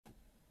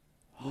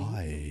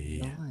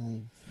Hi.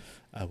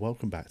 Live.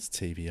 Welcome back to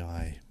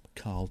TVI.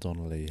 Carl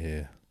Donnelly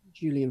here.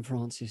 Julian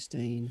Francis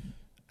Dean.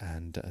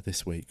 And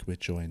this week we're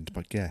joined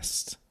by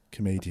guest, I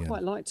comedian.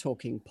 quite like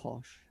talking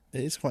posh.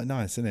 It is quite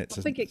nice, isn't it?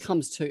 I think it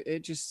comes to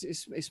it.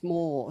 It's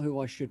more who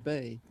I should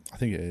be. I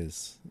think it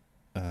is.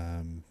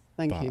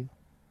 Thank you.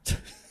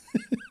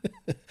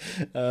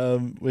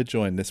 We're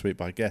joined this week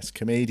by guest,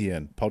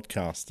 comedian,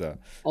 podcaster,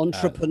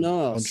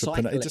 Entrepreneur.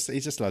 He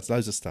just loves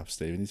loads of stuff,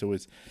 Stephen. He's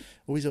always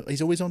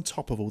on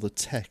top of all the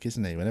tech,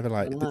 isn't he? Whenever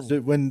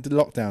when the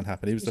lockdown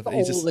happened, he was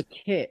all the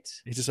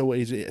kit. He just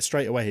always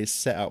straight away his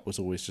setup was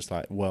always just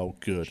like well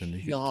good,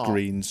 and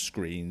green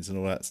screens and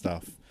all that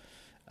stuff.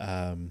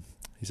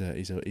 He's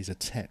a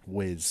tech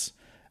whiz.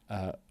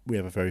 We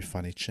have a very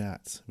funny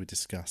chat. We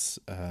discuss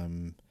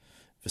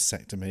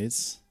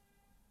vasectomies.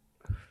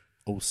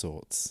 All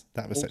sorts.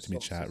 That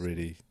vasectomy chat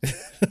really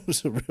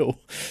was a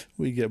real.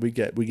 We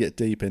get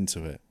deep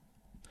into it.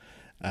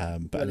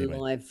 But anyway,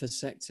 live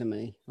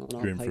vasectomy.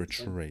 You're in for a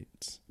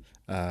treat.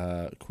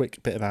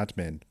 Quick bit of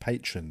admin.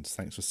 Patrons,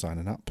 thanks for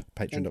signing up.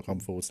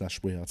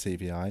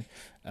 Patreon.com/WeAreTVI.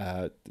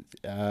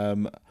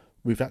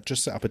 We've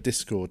just set up a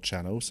Discord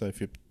channel, so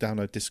if you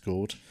download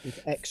Discord,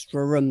 with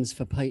extra rooms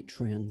for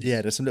Patreons.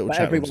 Yeah, there's some little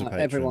chat rooms for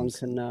patrons. Everyone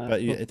can.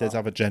 But there's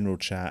other general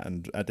chat,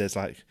 and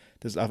I've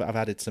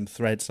added some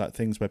threads, like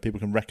things where people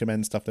can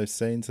recommend stuff they've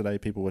seen. Today,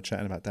 people were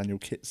chatting about Daniel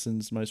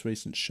Kitson's most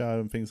recent show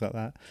and things like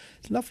that.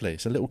 It's lovely.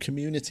 It's a little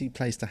community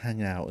place to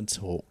hang out and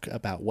talk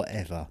about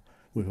whatever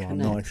with our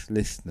nice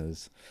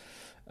listeners.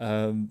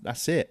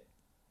 That's it.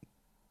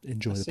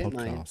 Enjoy the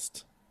podcast.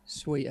 Mate.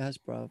 Sweet as,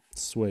 bruv.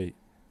 Sweet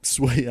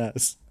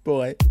as.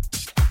 Boy.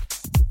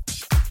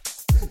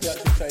 You're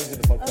actually changing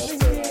the podcast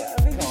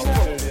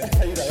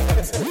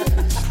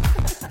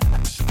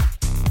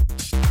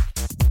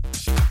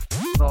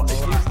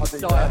I used to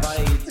die of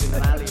AIDS in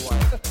an alleyway.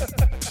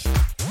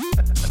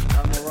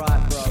 I'm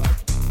alright, bro.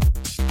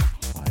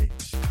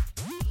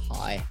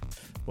 Hi.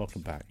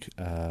 Welcome back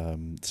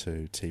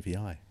to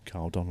TVI.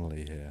 Carl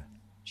Donnelly here.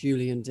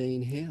 Julian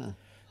Dean here.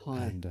 Hi.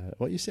 And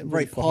you sitting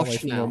very far away posh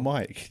from now. your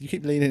mic. You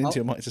keep leaning into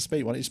your mic to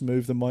speak. Why don't you just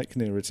move the mic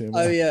nearer to your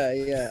mic? Oh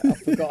yeah. I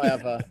forgot I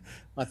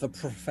have a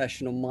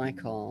professional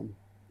mic arm.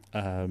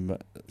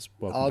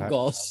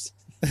 Argos.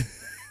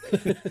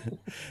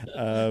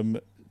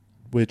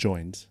 We're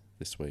joined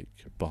this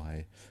week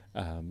by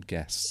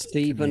guest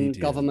Stephen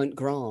comedian. Government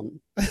Grant.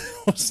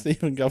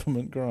 Stephen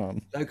Government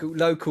Grant.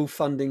 Local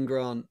funding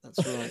grant.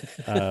 That's right.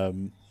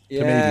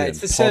 Comedian, it's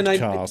the surname.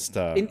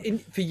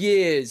 podcaster. For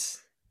years,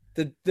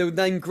 the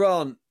name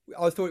Grant,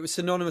 I thought it was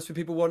synonymous with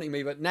people wanting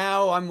me, but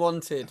now I'm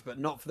wanted, but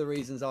not for the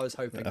reasons I was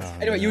hoping.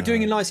 Anyway, you were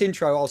doing a nice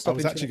intro. I'll stop. I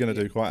was actually going to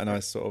do quite a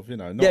nice sort of,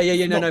 fine.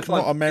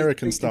 not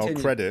American style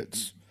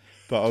credits,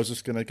 but I was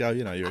just going to go,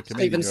 you're a comedian.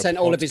 Stephen sent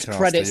all of his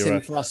credits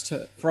in for us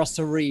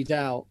to read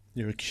out.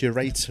 You're a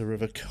curator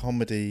of a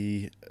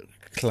comedy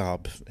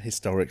club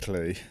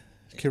historically.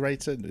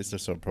 Curator is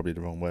just probably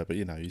the wrong word, but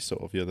you're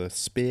the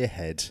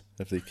spearhead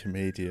of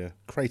the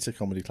Crater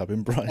Comedy Club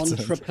in Brighton.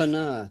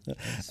 Entrepreneur,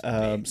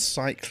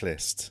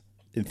 cyclist,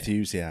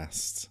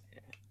 enthusiast,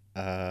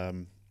 all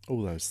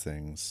those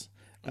things.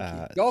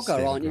 Jogger,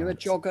 Stephen aren't you? A Grant.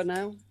 jogger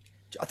now?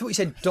 I thought you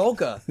said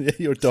dogger. Yeah,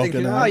 you're a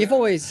dogger now. No, you've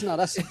always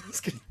that's.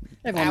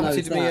 Everyone knows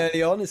Outed me that.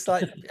 early on. It's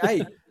like,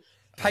 hey,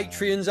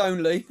 Patreons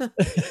only.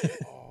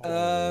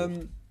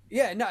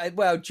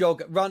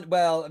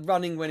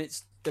 Running when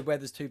the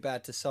weather's too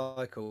bad to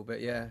cycle, but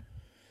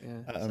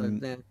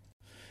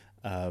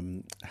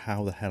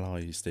How the hell are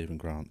you, Stephen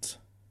Grant?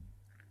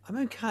 I'm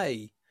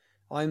okay.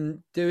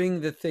 I'm doing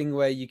the thing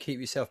where you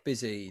keep yourself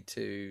busy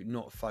to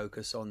not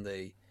focus on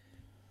the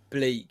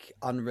bleak,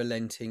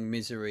 unrelenting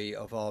misery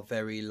of our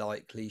very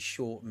likely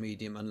short,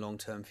 medium and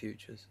long-term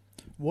futures.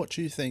 What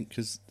do you think?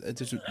 Because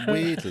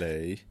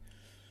weirdly,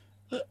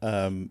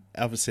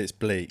 obviously it's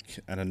bleak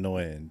and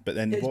annoying, but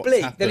then it's what's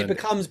bleak, happened... then it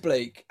becomes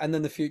bleak, and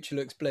then the future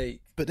looks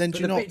bleak. But then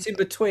the bits in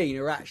between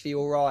are actually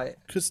all right.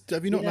 Because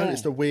have you not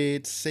noticed a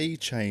weird sea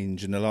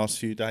change in the last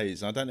few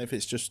days? I don't know if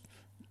it's just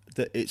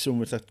that it's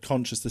almost a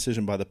conscious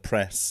decision by the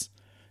press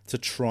to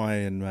try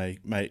and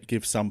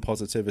give some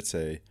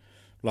positivity.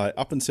 Like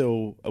up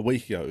until a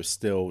week ago, it was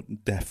still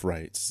death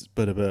rates,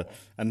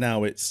 and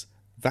now it's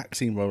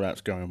vaccine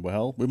rollout's going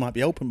well. We might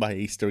be open by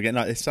Easter again.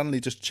 Like it's suddenly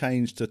just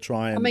changed to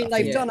try and. I mean,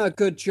 they've done a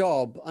good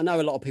job. I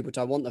know a lot of people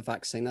don't want the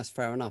vaccine. That's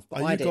fair enough.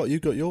 But you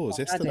got yours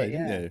yesterday,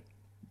 didn't you?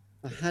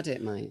 I had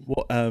it, mate.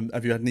 What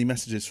have you had any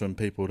messages from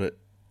people that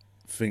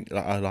think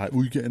like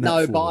we're getting that?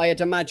 No, for? but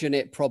I'd imagine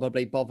it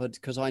probably bothered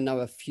because I know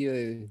a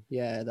few,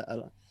 that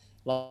are,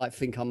 like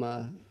think I'm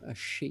a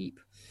sheep.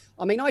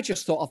 I mean, I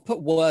just thought I've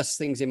put worse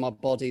things in my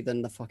body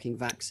than the fucking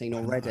vaccine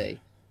already.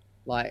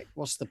 Like,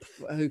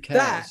 who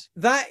cares?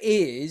 That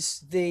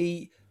is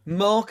the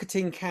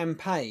marketing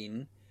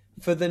campaign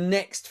for the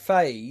next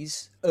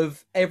phase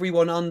of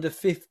everyone under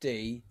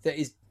 50 that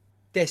is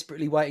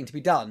desperately waiting to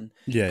be done.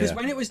 Yeah. Because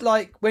when it was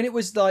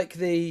like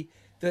the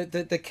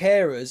the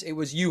carers, it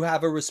was you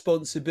have a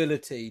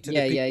responsibility to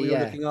the people you're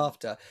looking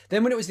after.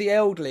 Then when it was the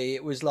elderly,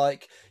 it was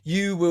like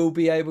you will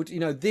be able to, you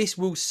know, this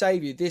will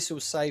save you, this will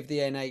save the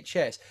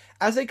NHS.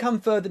 As they come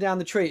further down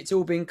the tree, it's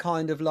all been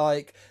kind of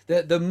like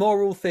the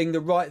moral thing, the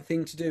right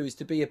thing to do is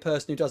to be a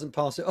person who doesn't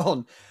pass it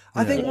on.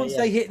 I think once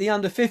they hit the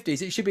under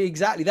 50s, it should be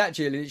exactly that,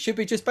 Julian. It should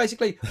be just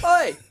basically,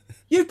 hey,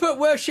 you put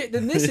worse shit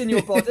than this in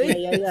your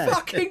body.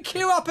 Fucking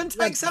queue up and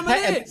take some of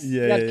this.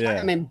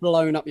 Ketamine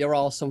blown up your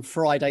arse on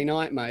Friday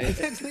night, mate.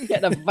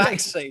 Get the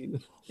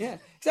vaccine. Yeah,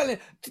 exactly.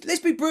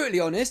 Let's be brutally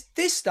honest.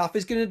 This stuff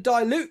is going to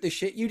dilute the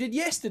shit you did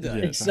yesterday.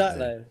 Yeah,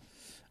 exactly.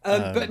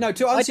 But no,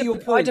 to answer your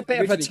point, I had a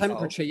bit of a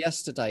temperature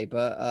yesterday,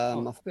 but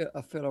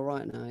I feel all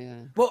right now. Yeah.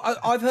 Well,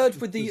 I've heard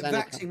with the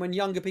vaccine, when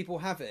younger people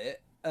have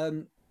it,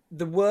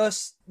 the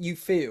worse you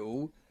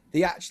feel,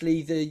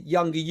 the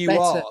younger you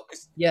are.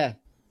 Yeah,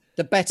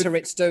 the better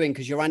it's doing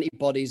because your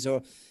antibodies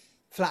are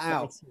flat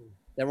out.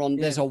 They're on.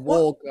 There's a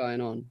war going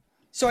on.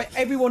 So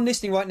everyone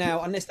listening right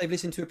now, unless they've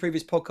listened to a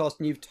previous podcast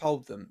and you've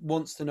told them,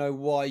 wants to know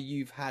why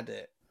you've had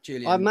it,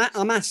 Julian.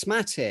 I'm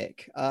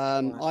asthmatic.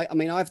 I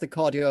mean, I have the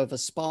cardio of a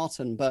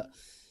Spartan, but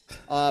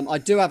I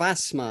do have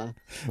asthma.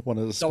 One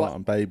of the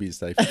Spartan babies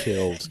they've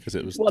killed because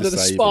it was one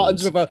disabled. of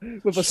the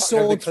Spartans with a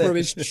sword through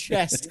his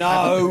chest.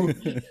 No,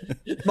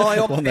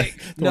 my one they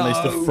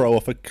used to throw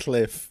off a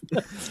cliff.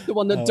 The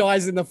one that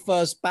dies in the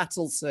first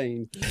battle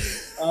scene.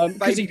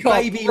 Baby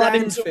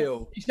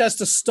landfill. He has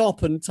to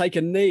stop and take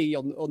a knee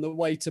on the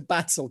way to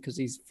battle because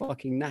he's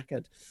fucking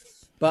knackered.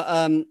 But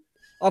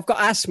I've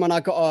got asthma, and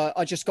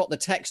I just got the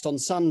text on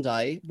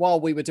Sunday while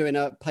we were doing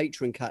a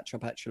Patreon catch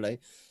up actually.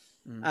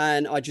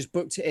 And I just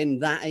booked it in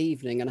that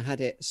evening and I had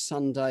it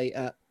Sunday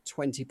at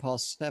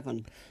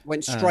 7:20.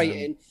 Went straight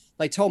in.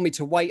 They told me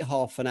to wait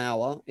half an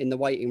hour in the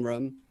waiting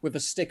room with a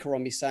sticker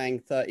on me saying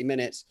 30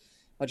 minutes.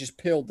 I just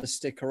peeled the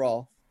sticker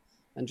off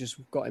and just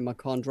got in my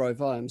car and drove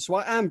home. So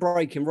I am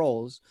breaking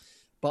rules,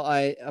 but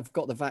I've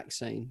got the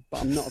vaccine,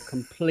 but I'm not a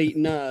complete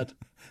nerd.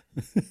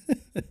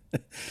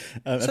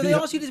 So they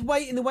ask you to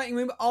wait in the waiting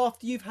room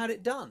after you've had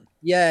it done?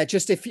 Yeah,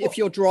 just if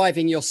you're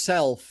driving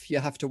yourself, you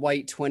have to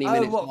wait 20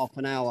 minutes, half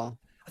an hour.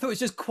 I thought it was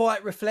just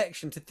quiet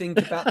reflection to think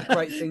about the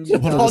great things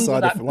you've one done.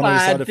 Of the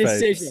side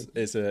effects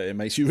is it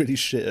makes you really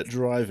shit at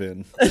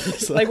driving.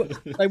 So.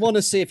 They want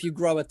to see if you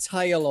grow a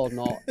tail or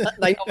not.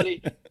 They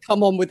normally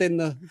come on within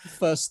the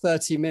first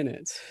 30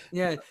 minutes.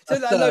 Yeah, so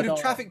that load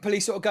of traffic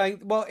police sort of going,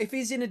 well, if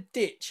he's in a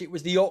ditch, it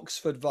was the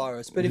Oxford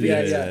virus, but if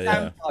he's in a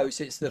lamppost,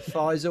 it's the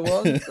Pfizer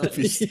one.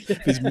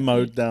 if he's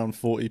mowed down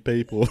 40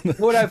 people.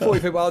 Mowed down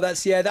 40 people,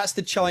 that's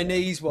the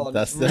Chinese one.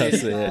 That's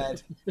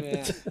it.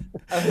 Yeah.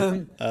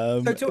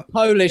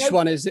 Polish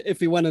one is if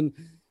he went and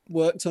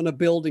worked on a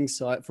building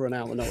site for an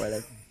hour. Not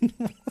really.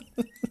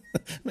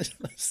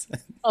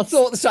 I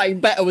thought saying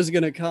better was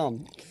going to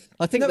come.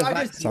 I think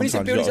I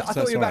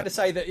thought you were about to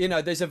say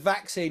that there's a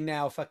vaccine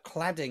now for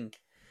cladding.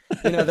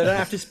 They don't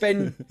have to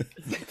spend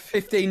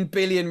 15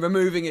 billion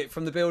removing it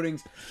from the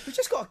buildings. We've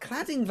just got a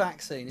cladding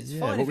vaccine. It's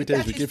fine. What we do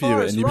is we give you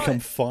it and you become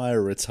fire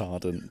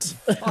retardant.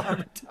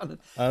 Fire retardant.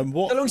 As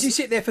long as you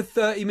sit there for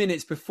 30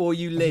 minutes before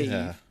you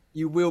leave,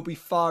 you will be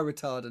fire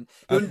retardant.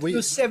 You're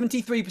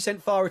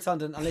 73% fire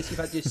retardant unless you've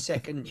had your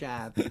second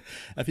jab.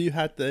 Have you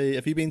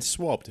been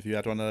swabbed? Have you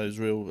had one of those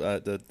real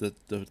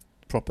the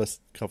proper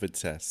COVID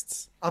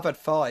tests? I've had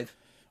 5.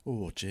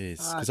 Oh,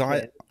 jeez.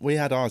 Because we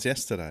had ours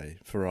yesterday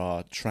for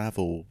our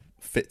travel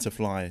fit to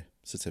fly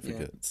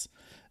certificates,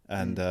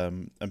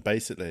 and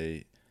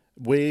basically,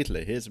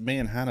 weirdly, here's me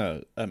and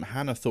Hannah.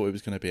 Hannah thought it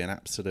was going to be an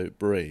absolute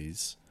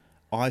breeze.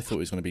 I thought it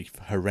was going to be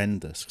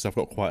horrendous because I've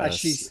got quite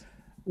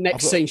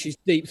Next scene, she's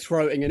deep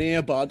throating an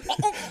earbud.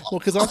 Well,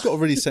 because I've got a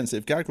really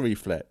sensitive gag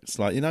reflex.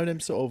 Like, them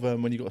sort of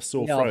when you got a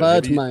sore throat. I've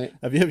heard, mate.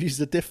 Have you ever used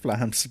a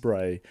Difflam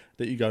spray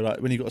that you go like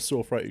when you got a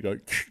sore throat, you go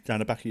down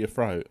the back of your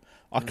throat?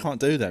 I can't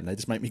do them. They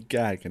just make me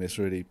gag, and it's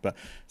really. But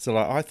so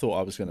like I thought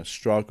I was going to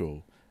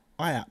struggle.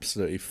 I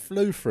absolutely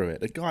flew through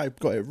it. The guy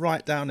got it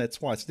right down there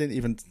twice. Didn't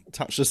even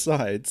touch the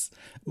sides.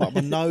 My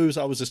nose,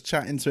 I was just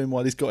chatting to him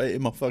while he's got it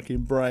in my fucking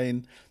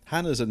brain.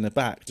 Hannah's in the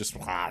back, just...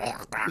 You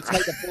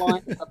take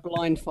a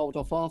blindfold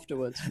off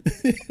afterwards.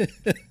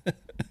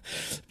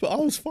 But I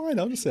was fine,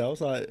 honestly. I was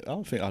like, I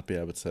don't think I'd be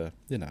able to...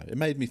 It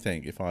made me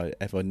think if I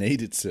ever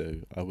needed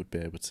to, I would be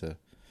able to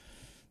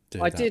do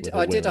that.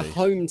 I did a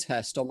home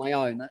test on my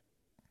own.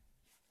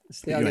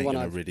 It's the only one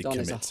I've really done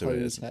commit as a to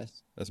home it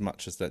test. As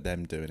much as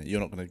them doing it. You're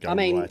not going to go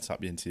right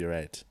up into your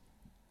head.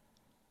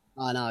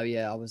 I know,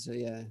 I was,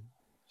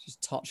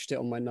 just touched it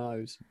on my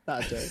nose.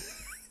 That'd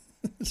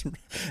do.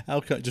 How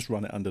can I just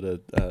run it under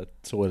the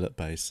toilet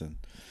basin?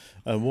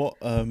 Why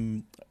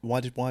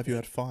have you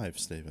had 5,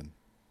 Stephen?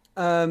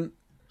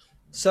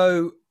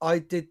 So I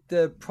did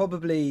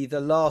probably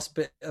the last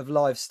bit of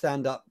live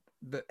stand-up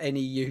that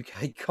any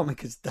UK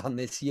comic has done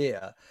this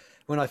year,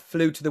 when I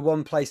flew to the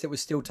one place that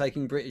was still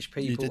taking British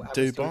people. You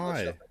did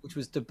Dubai. Which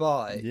was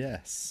Dubai.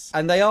 Yes.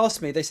 And they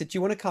asked me, they said, do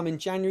you want to come in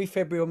January,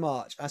 February or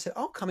March? I said,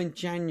 I'll come in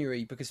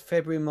January because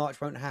February and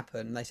March won't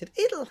happen. And they said,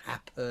 it'll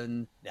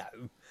happen.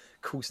 No.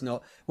 Of course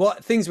not.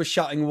 What things were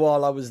shutting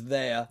while I was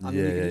there. I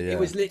mean, Yeah. it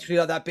was literally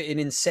like that bit in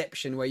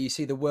Inception where you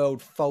see the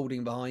world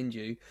folding behind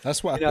you.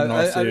 That's what happened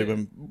last year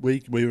when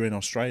we were in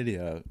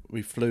Australia.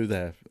 We flew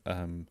there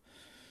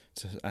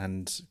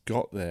and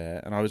got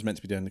there, and I was meant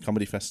to be doing the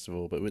comedy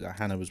festival, but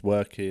Hannah was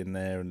working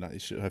there, and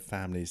like her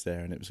family's there,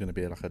 and it was going to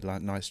be like a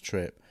nice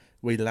trip.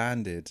 We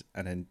landed,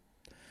 and then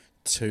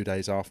 2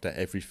 days after,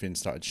 everything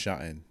started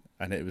shutting.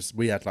 And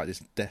we had like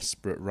this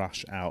desperate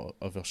rush out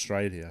of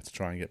Australia to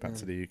try and get back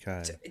to the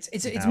UK.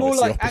 It's more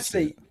like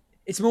actually,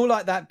 it's more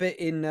like that bit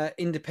in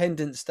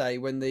Independence Day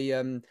when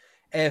the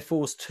Air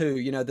Force 2,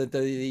 you know,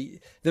 the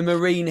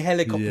Marine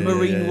helicopter,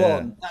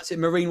 One, that's it,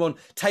 Marine One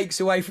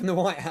takes away from the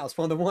White House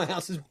while the White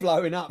House is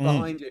blowing up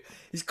behind you.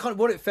 It's kind of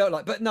what it felt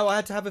like. But no, I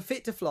had to have a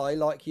fit to fly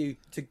like you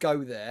to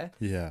go there.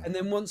 Yeah. And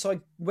then once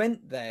I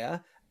went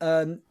there,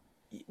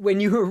 when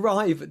you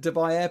arrive at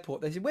Dubai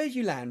airport, they say, where do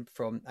you land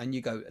from? And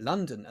you go,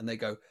 London. And they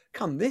go,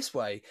 come this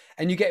way.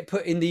 And you get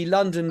put in the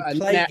London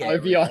plague area.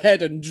 Over your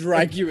head and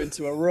drag you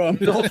into a room.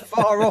 Not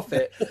far off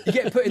it. You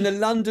get put in the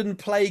London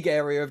plague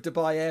area of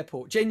Dubai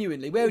airport.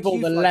 Genuinely, where would you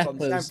fly from?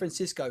 San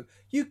Francisco.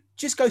 You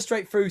just go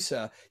straight through,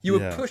 sir. You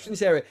were pushed in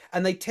this area,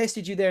 and they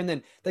tested you there and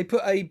then. They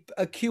put a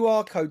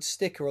QR code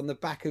sticker on the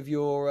back of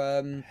your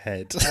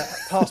head.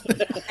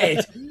 Passport.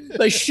 Head.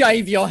 They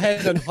shave your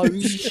head and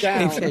hose you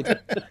down.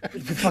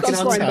 Fucking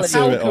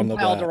talcum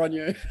powder on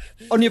you.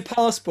 On your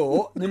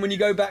passport, and then when you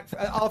go back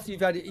after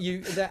you've had it,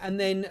 and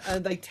then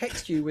they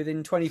text you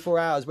within 24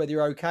 hours whether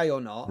you're okay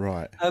or not.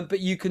 Right. But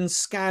you can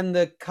scan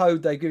the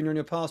code they've given you on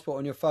your passport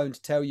on your phone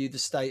to tell you the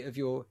state of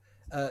your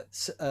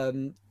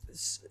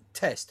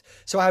test.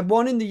 So I had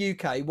one in the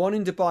UK, one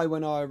in Dubai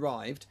when I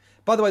arrived.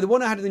 By the way, the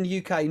one I had in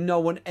the UK, no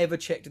one ever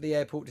checked at the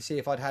airport to see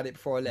if I'd had it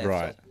before I left.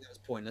 Right. So that was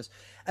pointless.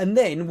 And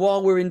then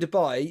while we're in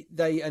Dubai,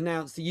 the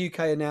UK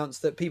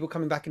announced that people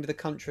coming back into the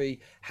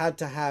country had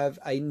to have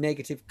a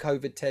negative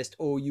COVID test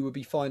or you would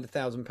be fined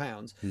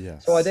 £1,000.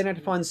 Yes. So I then had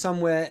to find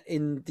somewhere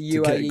in the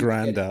UAE to get a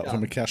grand out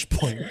from a cash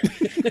point.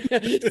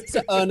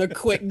 To earn a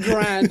quick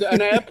grand at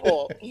an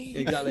airport.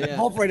 Exactly, yeah.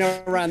 Hovering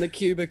around the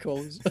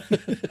cubicles.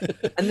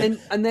 and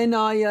then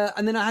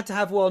I had to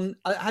have one.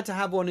 I had to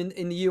have one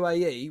in the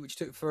UAE, which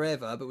took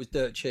forever, but was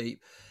dirt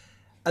cheap.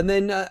 And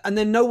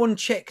then no one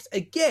checked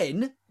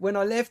again when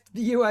I left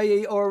the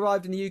UAE or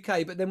arrived in the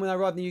UK. But then when I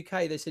arrived in the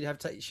UK, they said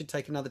you should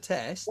take another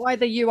test. Why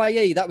the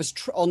UAE? That was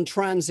on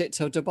transit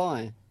to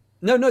Dubai.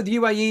 No, the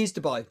UAE is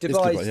Dubai.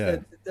 Dubai's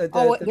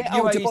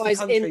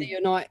Dubai's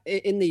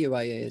in the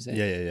UAE, is it?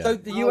 Yeah. So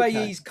the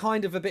UAE is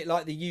kind of a bit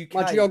like the UK.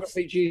 My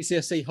geography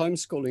GCSE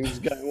homeschooling is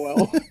going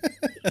well.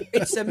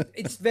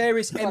 It's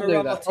various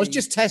Emirati. I was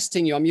just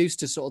testing you. I'm used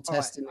to sort of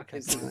testing. Right,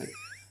 okay.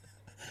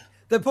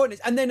 The point is,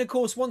 and then of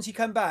course, once you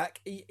come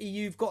back,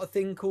 you've got a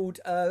thing called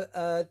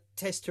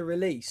test to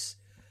release,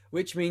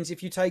 which means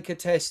if you take a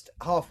test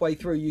halfway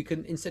through, you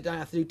can instead don't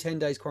have to do 10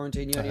 days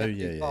quarantine. You only have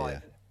to do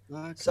 5.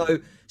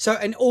 Okay. So,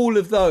 and all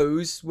of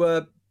those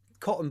were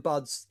cotton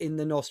buds in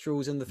the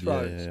nostrils and the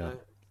throat.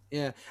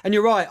 Yeah. And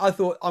you're right. I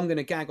thought I'm going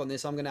to gag on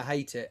this. I'm going to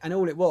hate it. And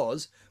all it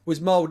was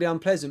mildly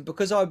unpleasant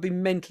because I'd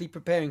been mentally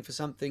preparing for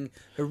something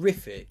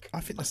horrific. I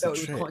think that's the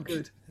trick. Quite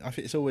good. I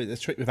think it's always the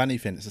trick with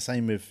anything. It's the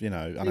same with, I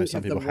know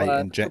some people hate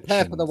injections.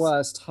 Prepare for the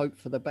worst, hope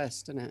for the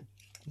best, isn't it?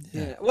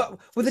 Yeah. Well,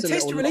 the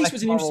test to release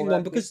was an interesting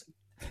one because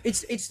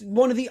it's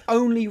one of the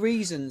only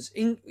reasons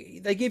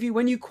they give you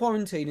when you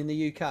quarantine in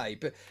the UK.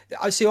 But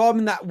I see I'm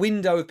in that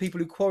window of people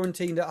who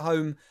quarantined at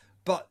home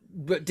but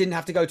didn't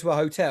have to go to a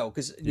hotel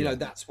because know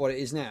that's what it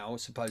is now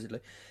supposedly.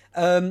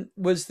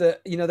 Was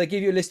that they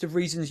give you a list of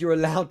reasons you're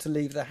allowed to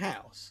leave the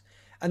house,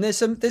 and there's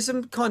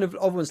some kind of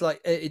odd ones like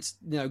it's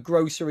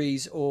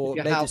groceries or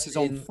your house is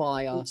on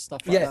fire,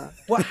 stuff like that.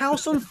 Well,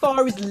 house on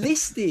fire is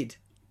listed.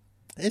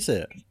 Is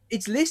it?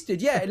 It's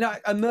listed, yeah.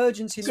 Like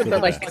emergency. They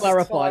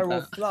clarified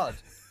that. Or flood.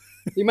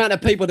 The amount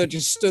of people that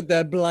just stood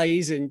there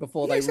blazing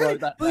before they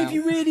wrote that down. But if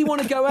you really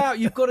want to go out,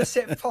 you've got to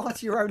set fire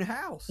to your own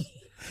house.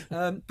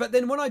 But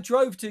then when I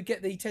drove to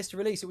get the test to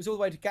release, it was all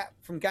the way to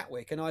from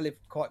Gatwick, and I live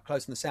quite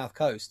close on the south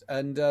coast.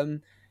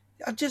 And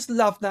I just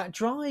loved that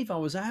drive. I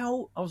was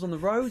out, I was on the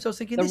roads. I was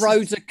thinking the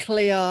roads are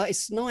clear.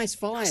 It's nice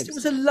vibes. It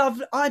was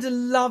I had a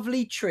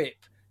lovely trip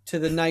to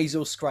the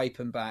nasal scrape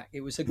and back.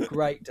 It was a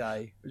great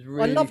day. It was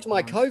really I loved fun.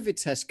 my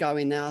COVID test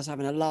going there. I was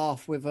having a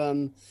laugh with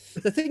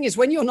the thing is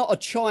when you're not a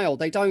child,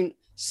 they don't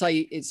say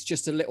it's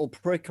just a little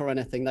prick or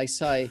anything. They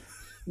say.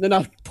 And then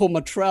I pull my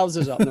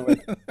trousers up.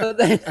 But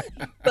then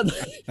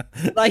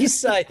they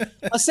say,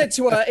 I said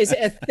to her, is it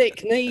a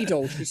thick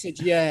needle? She said,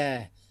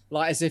 yeah.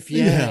 Like as if,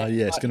 yeah,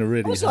 it's going to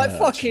really hurt. I was like,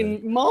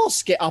 fucking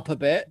mask it up a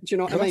bit. Do you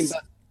know what I mean?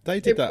 But they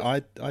did that.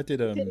 I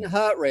did. It didn't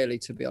hurt really,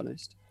 to be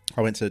honest.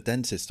 I went to the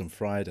dentist on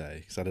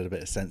Friday because I had a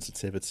bit of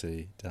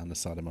sensitivity down the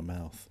side of my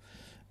mouth.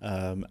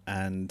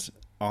 And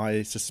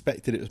I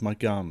suspected it was my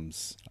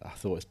gums. I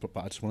thought but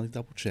I just wanted to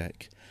double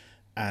check.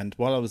 And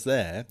while I was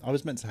there, I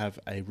was meant to have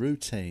a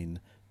routine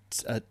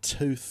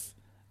tooth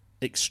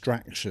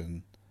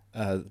extraction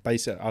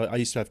Basically, I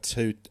used to have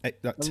two A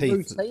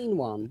teeth. routine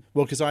one.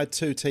 Well, because I had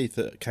two teeth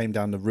that came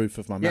down the roof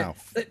of my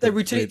mouth. They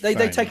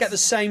take out the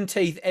same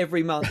teeth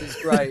every month.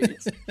 It's great.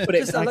 But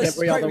it's like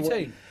every other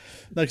routine.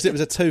 No, because it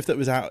was a tooth that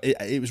was out.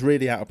 It was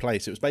really out of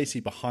place. It was basically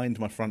behind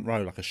my front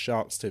row, like a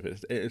shark's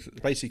tooth. It was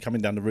basically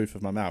coming down the roof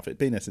of my mouth. It'd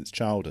been there since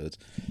childhood,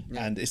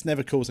 and it's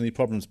never caused any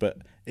problems. But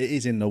it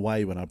is in the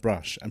way when I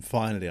brush. And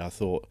finally, I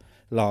thought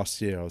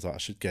last year I was like, I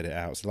should get it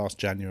out. So last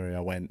January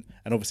I went,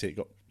 and obviously it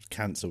got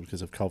cancelled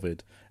because of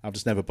COVID. I've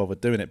just never bothered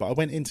doing it. But I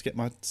went in to get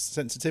my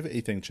sensitivity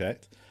thing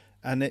checked,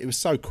 and it was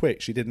so quick.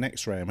 She did an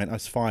X-ray and went,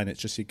 "That's fine. It's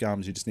just your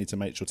gums. You just need to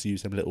make sure to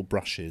use them little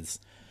brushes."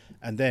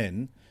 And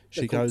then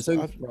she goes,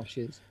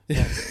 "Toothbrushes."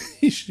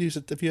 You should use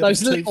a, have you Those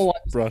had a little ones.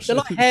 toothbrush? They're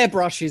like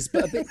hairbrushes,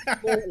 but a bit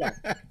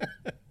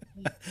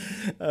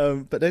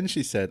smaller. But then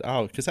she said,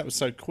 "Oh, because that was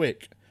so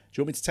quick. Do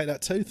you want me to take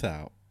that tooth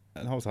out?"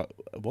 And I was like,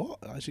 "What?"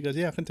 And she goes,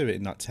 "Yeah, I can do it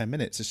in like 10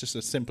 minutes. It's just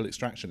a simple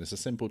extraction. It's a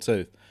simple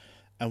tooth."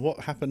 And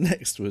what happened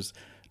next was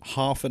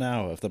half an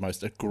hour of the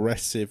most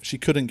aggressive. She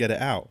couldn't get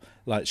it out.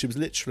 Like, she was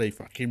literally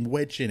fucking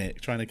wedging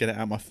it, trying to get it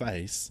out of my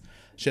face.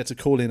 She had to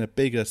call in a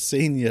bigger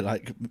senior,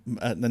 like,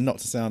 and not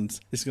to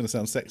sound, this is going to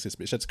sound sexist,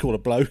 but she had to call a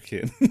bloke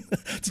in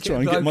to try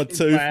and get my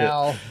tooth.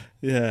 Wow.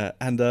 Yeah,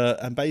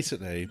 and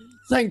basically,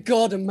 thank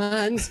God a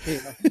man's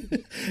here.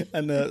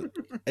 and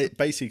it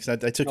basically, cause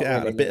they took it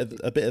out, a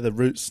bit of the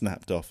root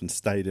snapped off and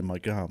stayed in my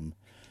gum,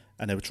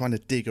 and they were trying to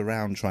dig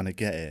around trying to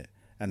get it.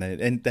 And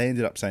they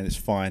ended up saying it's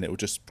fine. It will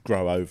just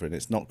grow over, and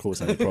it's not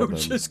causing any problem. It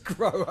will just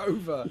grow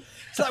over.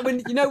 It's like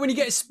when you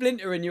get a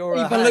splinter in your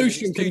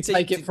evolution can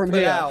take it from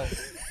here. Out.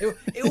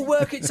 It'll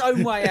work its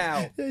own way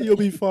out. Yeah, you'll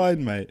be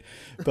fine, mate.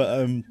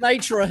 But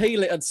nature will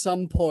heal it at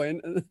some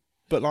point.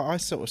 But like I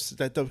sort of,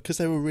 because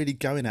they were really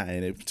going at it,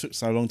 and it took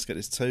so long to get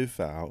this tooth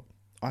out.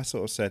 I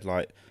sort of said,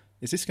 like,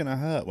 "Is this going to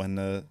hurt when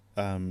the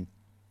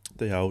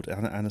old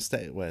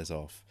anaesthetic wears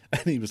off?"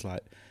 And he was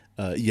like,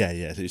 yeah,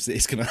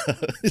 it's gonna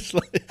hurt. It's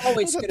like,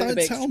 it's gonna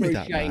be tell me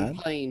that, excruciating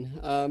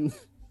pain.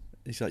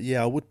 He's like,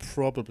 yeah, I would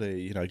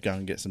probably, go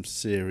and get some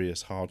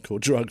serious hardcore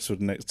drugs for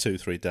the next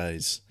 2-3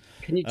 days.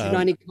 Do you know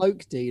any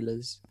coke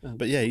dealers?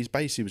 But yeah, he's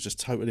basically was just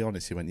totally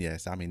honest. He went,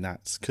 yes, I mean,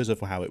 that's because of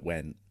how it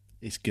went.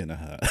 It's gonna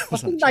hurt. I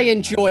think they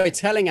enjoy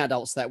telling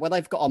adults that, where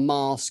they've got to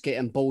mask it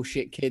and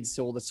bullshit kids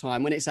all the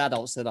time. When it's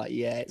adults, they're like,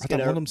 yeah, it's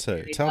gonna. I don't want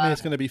them to. Tell me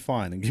it's gonna be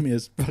fine and give me a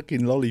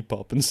fucking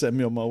lollipop and send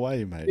me on my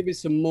way, mate. Give me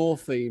some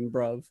morphine,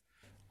 bruv.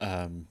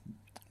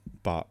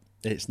 But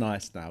it's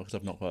nice now because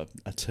I've not got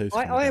a tooth.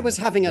 I was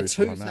having a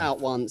tooth out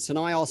once, and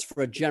I asked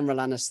for a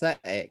general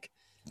anaesthetic.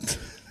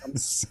 I'm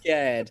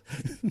scared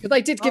because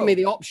they did give me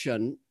the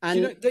option,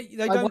 and they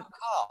don't woke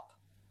up.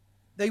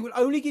 They will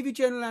only give you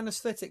general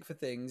anaesthetic for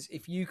things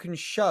if you can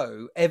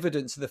show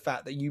evidence of the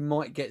fact that you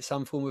might get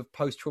some form of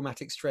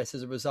post-traumatic stress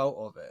as a result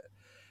of it.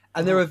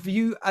 And there are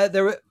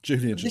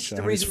Julian. This is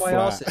the reason why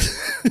I asked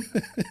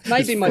it.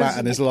 Maybe my flat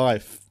in his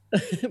life.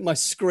 My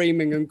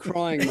screaming and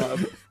crying might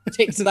have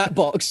ticked that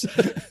box.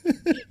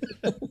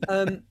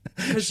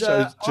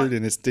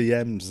 Julian his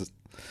DMs.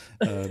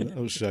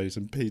 I'll show you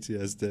some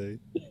PTSD.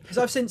 Because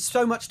I've spent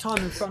so much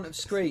time in front of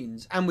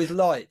screens and with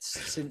lights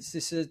since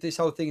this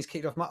whole thing has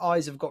kicked off. My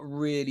eyes have got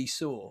really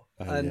sore.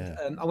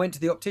 I went to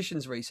the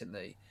opticians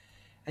recently,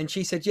 and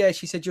she said,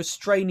 you're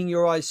straining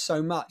your eyes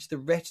so much, the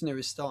retina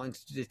is starting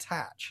to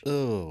detach.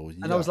 Oh,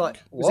 and yuck. I was like,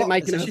 what? Was it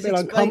making her feel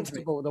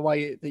uncomfortable the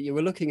way that you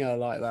were looking at her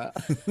like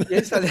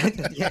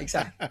that? Yeah,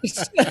 exactly.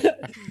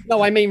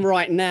 No, I mean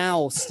right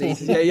now,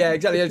 Steve. Yeah,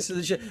 exactly.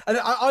 And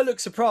I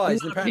look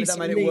surprised, and apparently that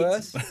made it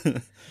worse.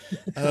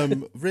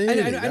 Really?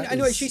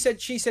 Anyway, she said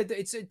that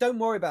it's don't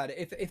worry about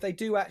it. If they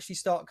do actually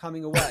start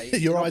coming away,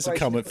 your eyes are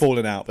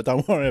falling out, but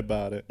don't worry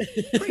about it.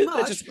 Pretty much,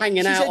 they're just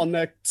hanging out on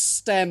their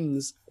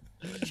stems.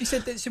 She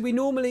said that. So we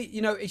normally,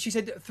 she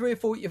said 3 or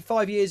 4,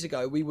 5 years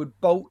ago, we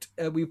would bolt,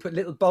 we put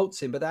little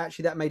bolts in, but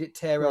that made it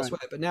tear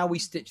elsewhere. But now we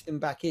stitch them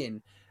back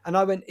in. And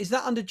I went, is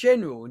that under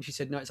general? And she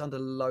said, no, it's under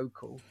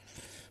local.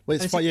 Well,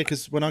 it's fine,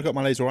 because when I got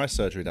my laser eye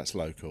surgery, that's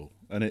local,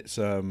 and it's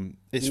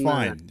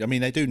fine. I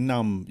mean, they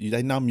numb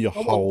your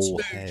whole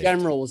head.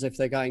 Generals, if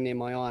they're going near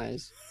my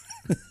eyes.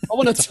 I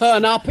want to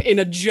turn up in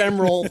a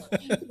general,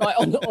 like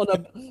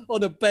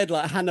on a bed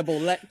like Hannibal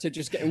Lecter,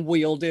 just getting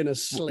wheeled in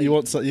asleep.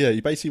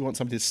 You basically want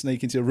somebody to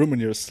sneak into your room when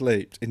you're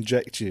asleep,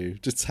 inject you,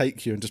 just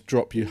take you and just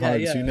drop you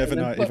home, so you never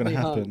know it even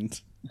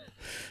happened.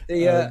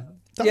 That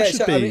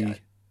should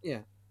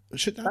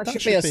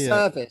be a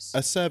service.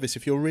 A service.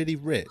 If you're really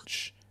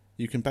rich,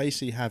 you can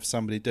basically have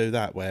somebody do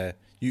that, where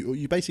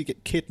you basically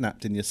get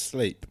kidnapped in your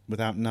sleep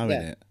without knowing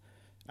it.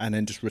 And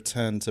then just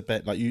return to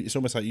bed. It's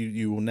almost like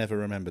you will never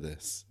remember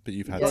this, but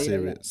you've had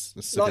severe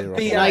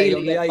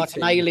like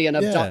an alien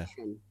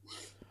abduction.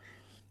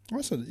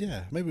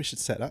 Maybe we should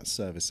set that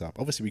service up.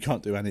 Obviously, we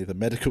can't do any of the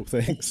medical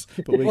things,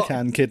 but we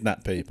can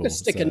kidnap people.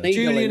 Stick a needle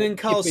Julian and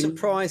Carl's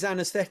surprise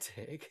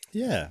anaesthetic.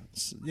 Yeah,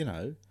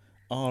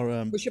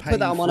 our we should put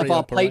that on one of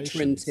our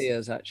patron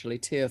tiers. Actually,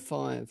 tier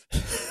 5.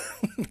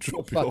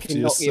 Drop fucking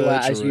knock you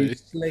out as you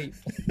sleep.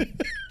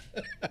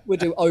 We'll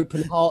do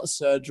open heart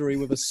surgery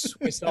with a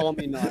Swiss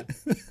Army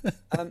knife.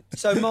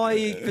 So my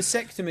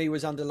vasectomy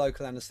was under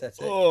local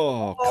anaesthetic.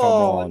 Oh, come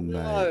on,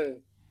 mate.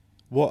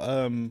 What?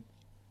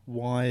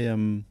 Why?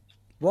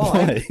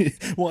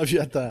 Why have you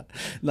had that?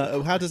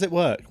 No, how does it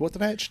work? What do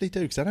they actually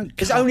do? Because I don't.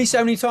 There's only so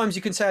many times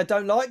you can say I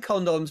don't like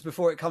condoms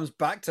before it comes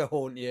back to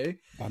haunt you.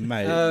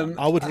 Mate,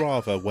 I would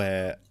rather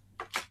wear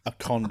a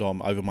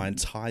condom over my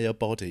entire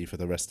body for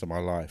the rest of my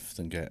life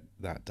than get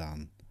that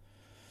done.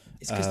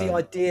 It's because the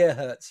idea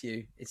hurts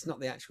you. It's not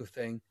the actual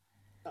thing.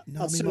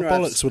 No, I mean, my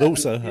bollocks would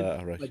also hurt,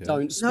 I reckon.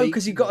 No,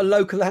 because you've got a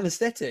local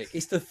anaesthetic.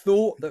 It's the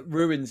thought that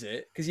ruins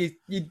it, because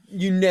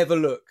you never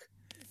look.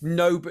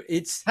 No, but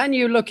it's... Can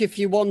you look if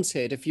you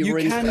wanted? If you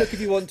can look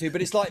if you want to,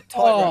 but it's like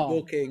tightrope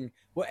walking.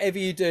 Whatever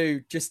you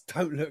do, just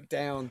don't look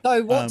down.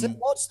 So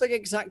what's the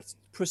exact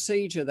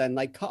procedure then?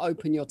 They cut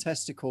open your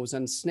testicles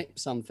and snip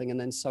something and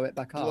then sew it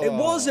back up. It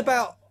was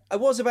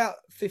about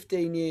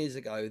 15 years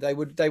ago. They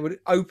would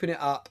open it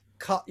up,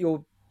 cut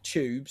your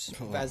tubes,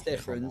 vas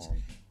deferens,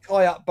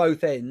 tie up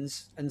both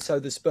ends, and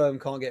so the sperm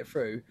can't get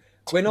through.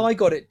 When I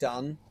got it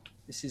done,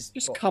 this is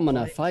just come on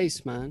her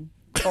face, man.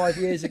 5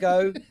 years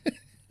ago.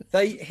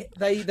 They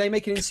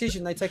make an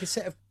incision. They take a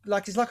set of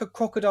it's like a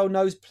crocodile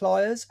nose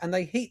pliers, and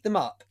they heat them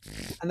up,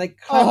 and they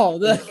cut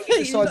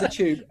inside the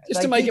tube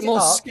just to make it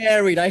more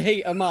scary. They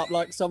heat them up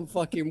like some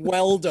fucking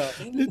welder.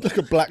 Like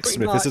a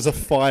blacksmith. There's a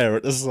fire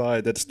at the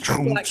side. That's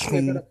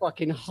blacksmith in a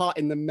fucking hut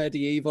in the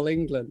medieval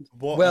England.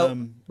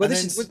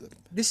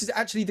 This is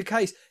actually the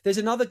case. There's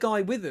another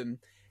guy with him,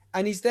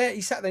 and he's there.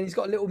 He sat there. And he's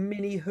got a little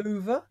mini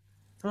Hoover.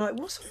 I'm like,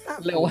 what's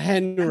that? Little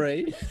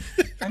Henry.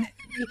 And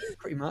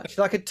pretty much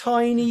like a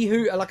tiny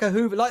Hoover, like a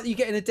Hoover, like you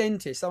get in a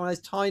dentist. One of those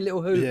tiny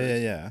little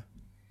Hoovers. Yeah.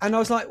 And I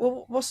was like,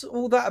 well, what's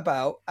all that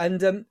about?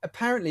 And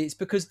apparently it's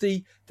because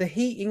the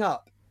heating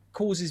up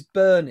causes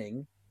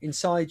burning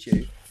inside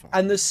you,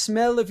 and the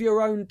smell of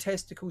your own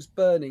testicles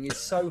burning is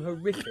so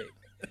horrific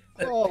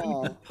that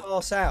people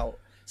pass out.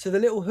 So the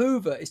little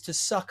Hoover is to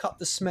suck up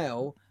the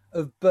smell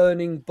of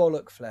burning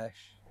bollock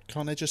flesh.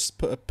 Can't they just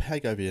put a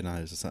peg over your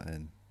nose or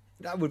something?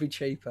 That would be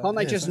cheaper. Can't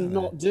they just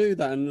not do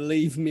that and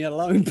leave me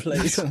alone,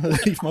 please?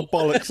 Leave my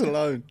bollocks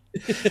alone.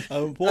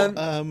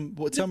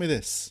 Tell me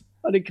this.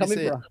 I didn't come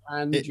in for a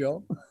hand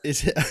job.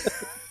 Is it?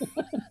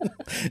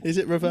 Is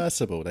it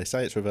reversible? They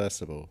say it's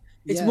reversible.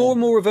 It's more and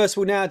more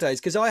reversible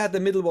nowadays, because I had the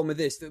middle one with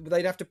this.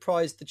 They'd have to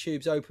prise the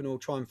tubes open or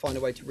try and find a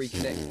way to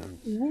reconnect them.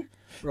 Mm-hmm.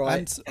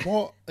 Right. And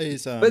what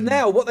is? But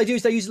now what they do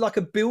is they use like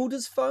a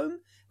builder's foam.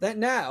 That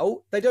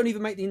now they don't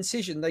even make the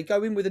incision. They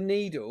go in with a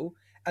needle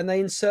and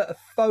they insert a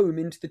foam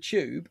into the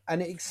tube,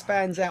 and it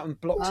expands out and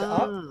blocks it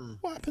up.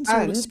 What happens to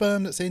all the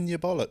sperm that's in your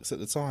bollocks at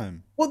the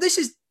time? Well, this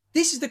is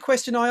the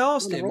question I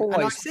asked him, and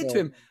I said to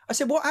him, I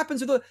said, what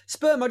happens with the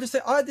sperm? I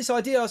had this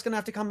idea I was going to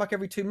have to come back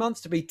every 2 months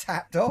to be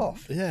tapped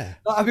off. Yeah.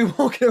 Like, I'd be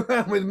walking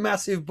around with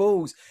massive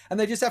balls, and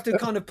they just have to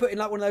kind of put in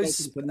like one of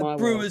those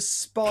brewer's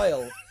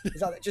spile.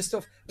 It's like just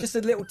a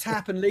little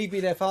tap and leave me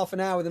there for half an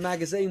hour with a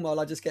magazine while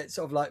I just get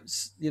sort of like,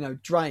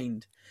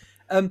 drained.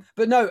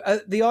 But no,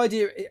 the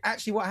idea,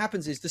 actually what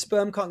happens is the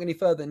sperm can't go any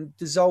further and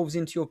dissolves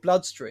into your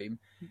bloodstream.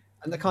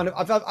 And the kind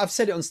of, I've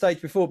said it on stage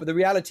before, but the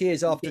reality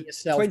is after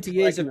 20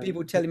 years of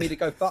people telling me to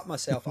go fuck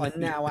myself, I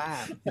now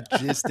am.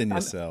 Jizzed in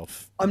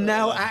yourself. I'm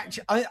now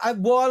actually,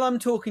 while I'm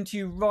talking to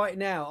you right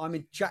now, I'm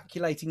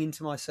ejaculating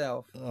into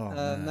myself.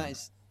 That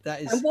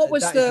is. And what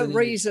was the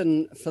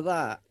reason for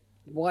that?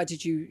 Why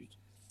did you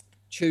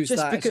choose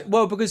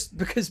that?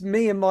 Because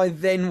me and my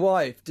then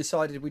wife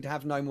decided we'd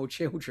have no more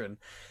children.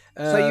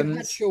 So you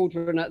had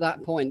children at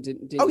that point,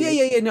 didn't you?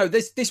 Yeah. No,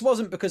 this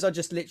wasn't because I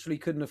just literally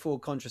couldn't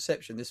afford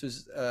contraception. This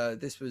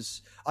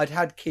was I'd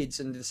had kids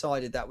and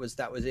decided that was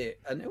it,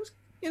 and it was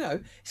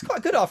it's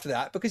quite good after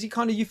that, because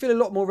you feel a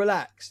lot more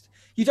relaxed.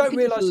 You don't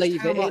realise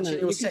how much in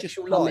your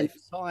sexual life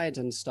inside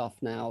and stuff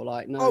now.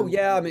 Like no. Oh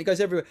yeah, I mean it goes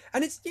everywhere,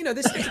 and it's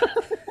this.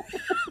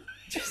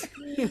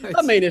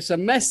 I mean, it's a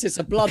mess. It's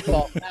a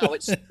bloodbath now.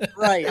 It's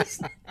great.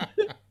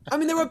 I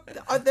mean,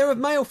 there are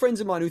male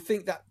friends of mine who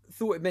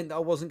thought it meant that I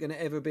wasn't going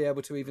to ever be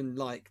able to even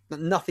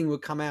nothing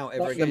would come out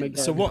ever again.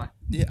 So what?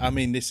 Yeah, I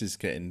mean, this is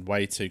getting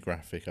way too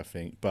graphic, I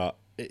think. But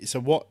so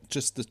what?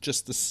 Just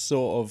the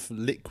sort of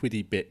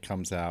liquidy bit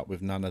comes out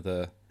with none of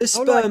the. There's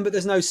sperm, but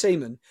there's no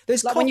semen.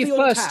 There's like when you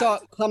first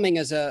start coming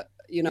as a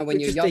when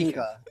you're younger.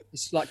 Decaf.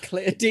 It's like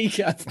clear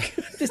decaf.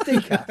 Just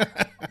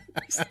decaf.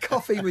 It's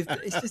coffee with.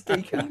 It's just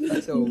decaf.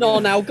 That's all.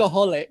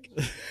 Non-alcoholic.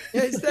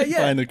 Yeah, it's there.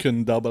 Yeah.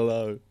 Heineken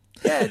 00.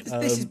 Yeah,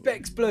 this is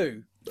Beck's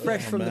Blue,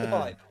 fresh from the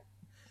pipe.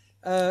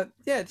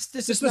 Does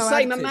the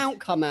same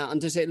amount come out,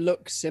 and does it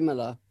look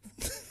similar?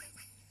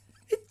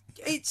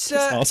 It's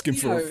asking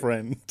for a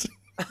friend.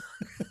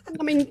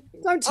 I mean,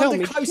 don't tell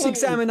me. Under close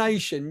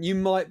examination, you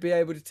might be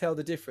able to tell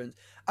the difference.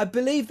 I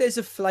believe there's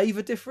a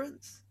flavour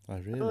difference. Oh,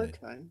 really?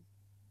 Okay.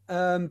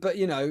 But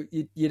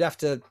you'd have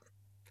to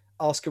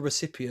ask a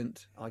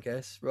recipient, I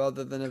guess,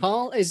 rather than a.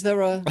 Carl, is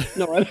there a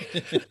no?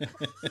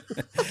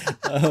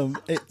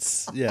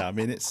 It's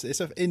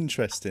an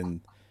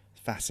interesting,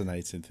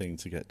 fascinating thing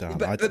to get done.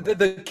 But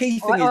the key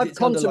thing is I've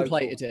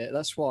contemplated it.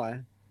 That's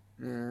why.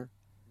 Yeah.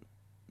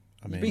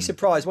 I You'd mean, be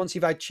surprised once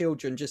you've had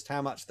children just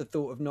how much the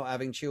thought of not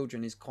having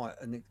children is quite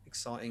an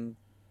exciting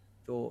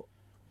thought.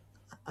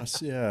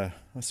 yeah,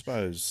 I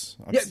suppose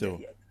I'm Yeah, still.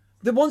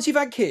 the once you've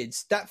had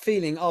kids, that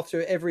feeling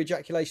after every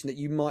ejaculation that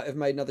you might have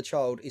made another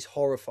child is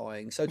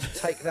horrifying. So to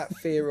take that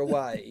fear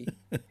away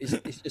is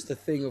just a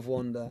thing of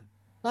wonder.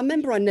 I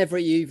remember I never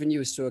even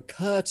used to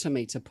occur to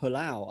me to pull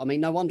out. I mean,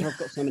 no wonder I've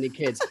got so many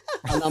kids.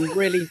 And I'm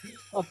really,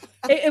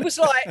 it was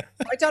like,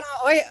 I don't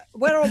know,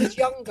 when I was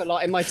younger,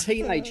 like in my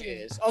teenage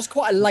years, I was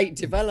quite a late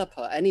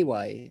developer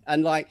anyway.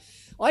 And like,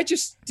 I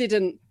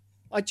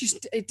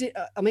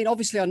mean,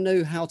 obviously I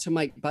knew how to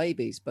make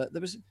babies, but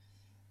it's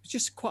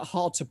just quite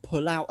hard to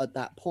pull out at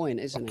that point,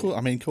 isn't it?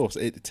 I mean, of course,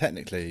 it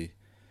technically,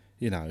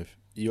 you know,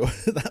 you're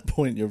at that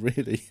point. You're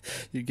in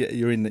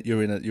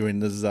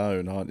the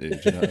zone, aren't you? Do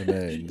you know what I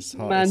mean? It's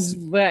hard. Man's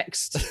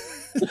vexed.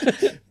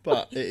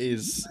 But it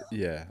is,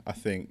 yeah. I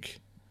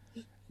think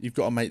you've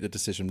got to make the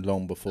decision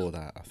long before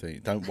that. I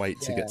think don't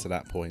wait to get to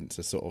that point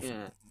to sort of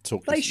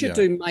talk. They should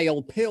do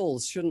male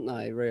pills, shouldn't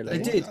they? Really,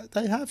 they did.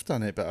 They have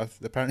done it, but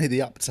apparently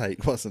the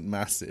uptake wasn't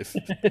massive.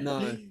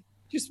 No,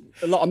 just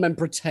a lot of men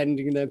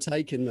pretending they're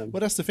taking them. Well,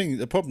 that's the thing.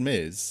 The problem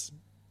is,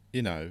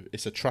 you know,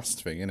 it's a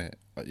trust thing, isn't it?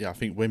 Yeah, I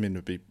think women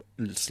would be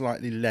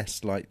slightly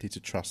less likely to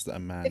trust that a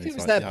man. If it is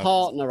was like, their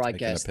partner, I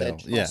guess they'd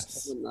trust,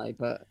 yes, wouldn't they?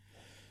 But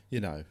you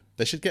know,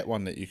 they should get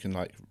one that you can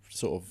like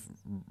sort of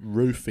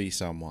roofie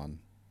someone.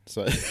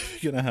 So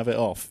if you're gonna have it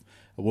off,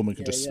 a woman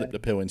can just slip the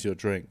pill into your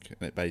drink,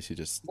 and it basically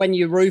just. When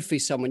you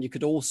roofie someone, you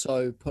could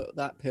also put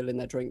that pill in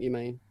their drink. You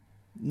mean?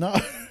 No.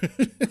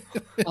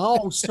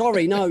 Oh,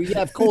 sorry. No.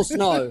 Yeah, of course.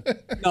 No.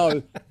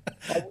 No.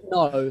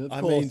 No. Of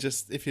I course. mean,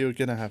 just if you were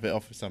gonna have it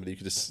off with somebody, you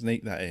could just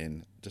sneak that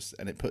in,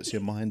 and it puts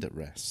your mind at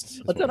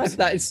rest. I don't know if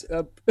that is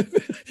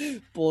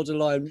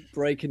borderline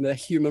breaking their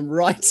human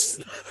rights.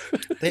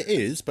 It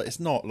is, but it's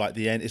not like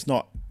the end. It's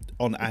not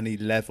on any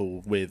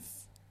level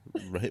with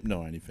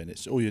Hypno or anything.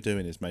 It's all you're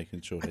doing is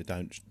making sure they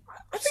don't.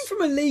 I think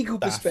from a legal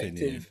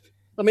perspective,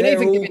 I mean, they're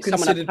even all giving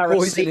someone a considered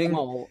poisoning.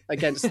 paracetamol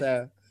against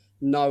their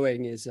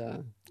knowing is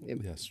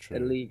That's true.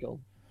 illegal.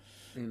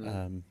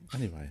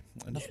 Anyway,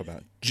 enough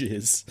about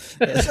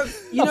jizz. So,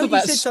 you know,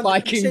 about you said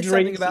spiking something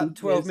drinks about and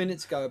 12 jizz.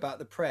 minutes ago about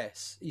the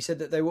press. You said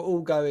that they were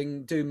all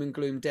going doom and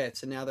gloom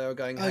deaths, and now they are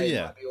going, hey,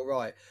 it might be all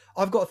right.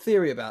 I've got a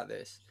theory about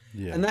this.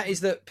 Yeah. And that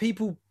is that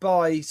people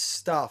buy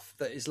stuff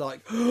that is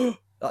like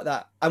like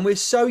that. And we're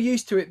so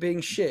used to it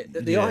being shit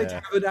that the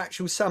idea of an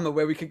actual summer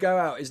where we could go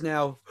out is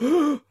now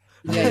what?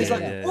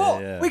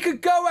 We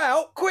could go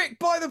out, quick,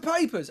 buy the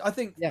papers. I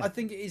think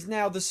it is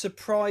now the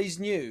surprise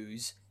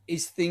news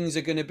is things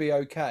are going to be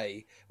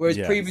okay. Whereas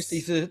previously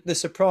the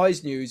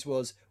surprise news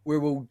was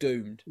we're all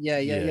doomed. Yeah.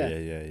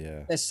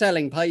 They're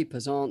selling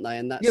papers, aren't they?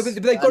 And that's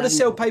but they've got to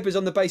sell papers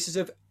on the basis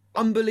of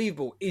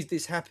unbelievable. Is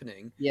this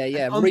happening? Yeah.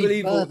 And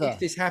unbelievable. Is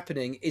this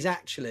happening? Is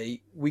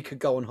actually we could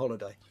go on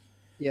holiday.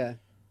 Yeah.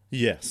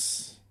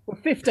 Yes. Well,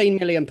 15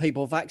 million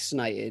people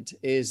vaccinated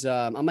is.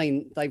 I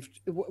mean,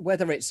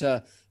 whether it's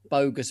a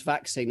bogus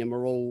vaccine and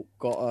we're all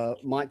got a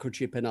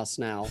microchip in us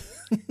now.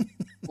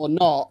 Or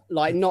not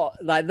like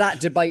that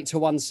debate to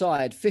one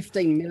side.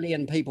 15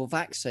 million people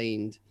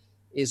vaccinated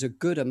is a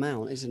good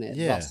amount, isn't it?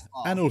 Yeah,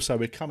 and also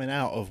we're coming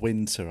out of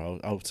winter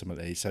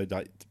ultimately, so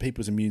like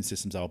people's immune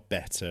systems are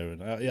better,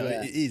 and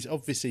it is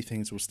obviously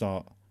things will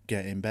start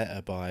getting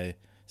better by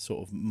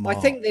sort of March.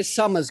 I think this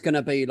summer's going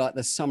to be like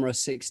the summer of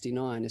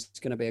 '69. It's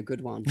going to be a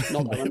good one.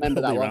 Not that I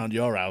remember that one. Around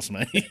your house,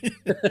 mate.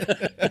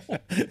 A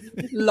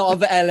lot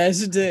of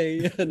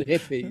LSD and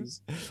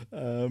hippies.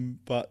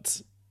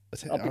 But.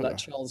 I'll be like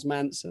Charles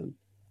Manson.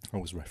 I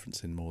was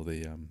referencing more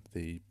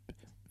the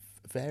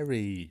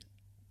very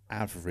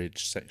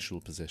average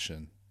sexual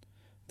position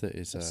that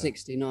is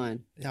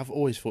 69. I've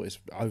always thought it's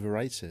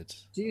overrated.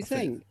 Do you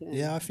think?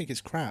 Yeah, I think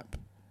it's crap.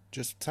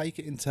 Just take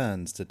it in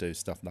turns to do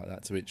stuff like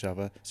that to each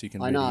other, so you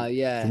can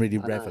really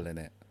revel in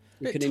it.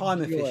 A bit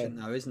time efficient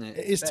though, isn't it?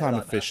 It is time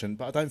efficient,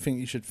 but I don't think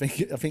you should think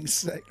it. I think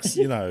sex,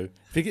 you know,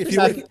 if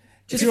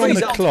you're on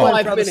the clock,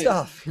 5 minutes,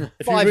 stuff.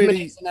 5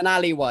 minutes in an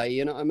alleyway,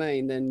 you know what I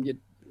mean? Then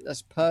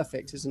that's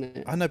perfect, isn't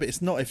it? I know, but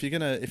it's not.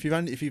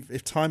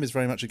 If time is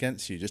very much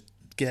against you, just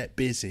get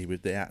busy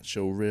with the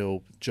actual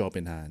real job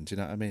in hand. You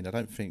know what I mean? I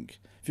don't think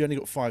if you only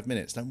got 5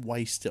 minutes, don't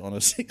waste it on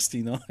a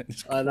 69.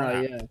 I know,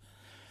 yeah.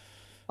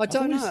 I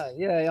don't know.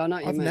 Yeah, I know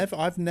what you mean.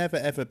 I've never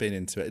ever been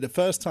into it. The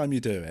first time you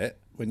do it,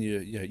 when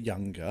you're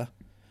younger,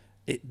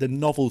 the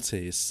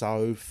novelty is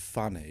so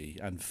funny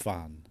and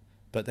fun.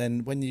 But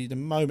then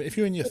if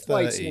you're in your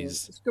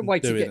 30s, it's a good way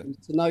to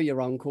get to know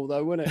your uncle,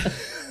 though, wouldn't it?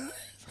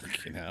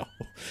 Fucking hell.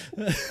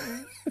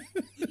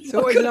 It's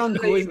always an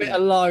uncle, isn't it?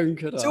 Alone,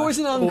 it's always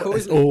an uncle,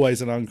 isn't it?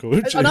 Always an uncle.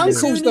 An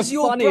uncle's the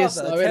your funniest,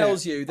 brother though,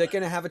 tells you they're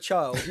going to have a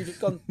child, you've just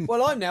gone,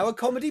 well, I'm now a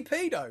comedy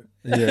pedo.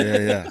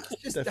 Yeah. That's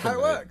just how it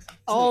works.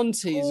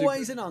 Aunties.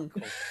 Always an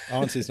uncle.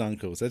 Aunties and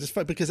uncles. They're just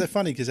because they're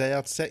funny because they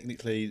are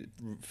technically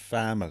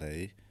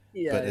family,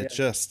 but they're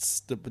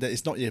just,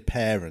 it's not your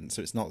parents,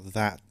 so it's not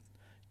that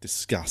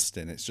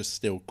disgusting. It's just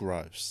still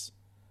gross.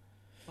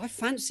 I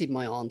fancied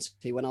my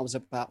auntie when I was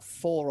about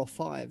 4 or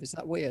 5. Is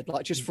that weird?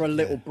 Like just for a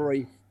little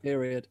brief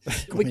period.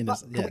 Can we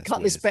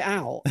cut this bit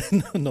out?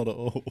 Not at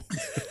all.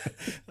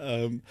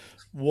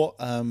 What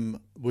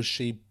was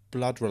she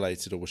blood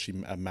related or was she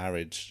a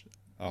marriage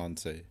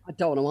auntie? I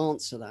don't want to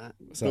answer that.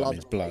 So that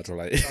means blood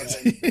related.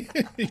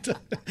 It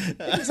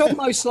was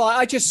almost like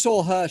I just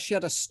saw her. She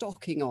had a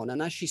stocking on,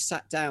 and as she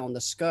sat down,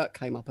 the skirt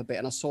came up a bit,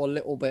 and I saw a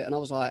little bit, and I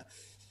was like,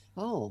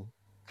 "Oh."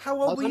 How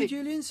old were you,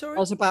 Julian? Sorry, I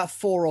was about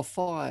 4 or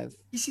 5.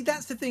 You see,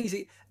 that's the thing. Is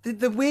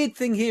the weird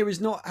thing here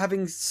is not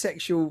having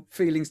sexual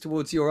feelings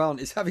towards your aunt;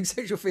 it's having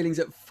sexual feelings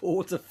at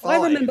 4 to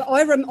 5.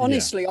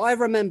 Honestly, I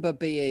remember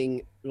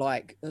being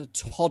like a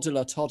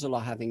toddler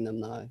having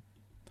them though.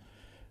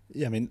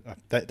 Yeah, I mean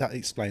that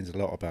explains a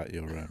lot about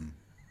your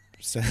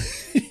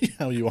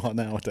how you are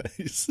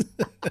nowadays.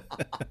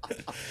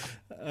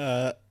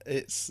 That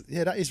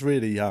is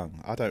really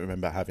young. I don't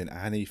remember having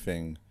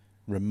anything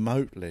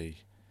remotely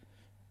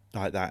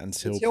like that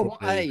until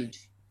what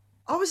age?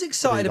 I was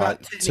excited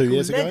about 2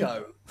 years Lego.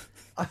 ago.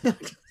 I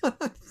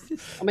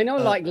mean, I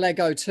like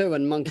Lego too,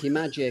 and Monkey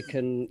Magic,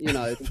 and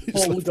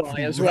Ball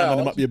Die as Ramming well.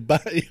 them up your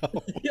butty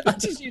hole. I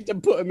just used to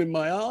put them in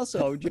my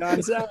arsehole. Do you know what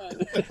I'm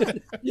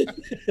saying?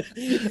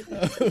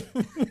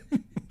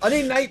 I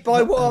need an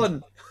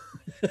 8x1.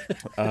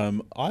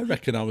 I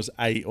reckon I was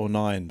 8 or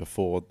 9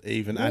 before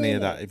even any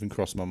of that even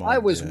crossed my mind. I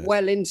was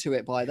well into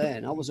it by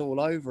then. I was all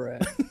over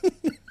it.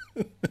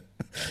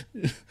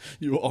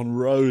 You were on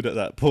road at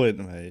that point,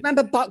 mate.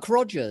 Remember Buck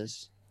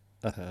Rogers?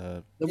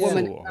 The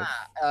Woman in that,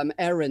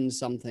 Erin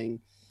something.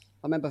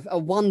 I remember a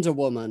Wonder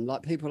Woman,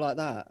 like people like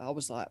that. I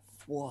was like,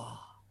 whoa.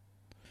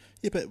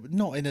 Yeah, but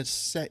not in a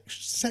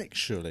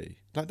sexually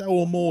like that,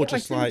 or more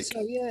just like so,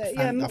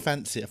 I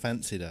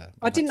fancied her.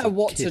 I didn't know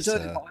what to do.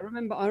 Her.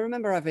 But I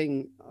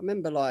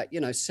remember like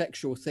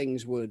sexual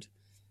things would,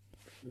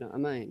 you know what I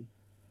mean,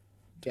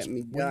 get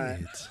me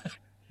going.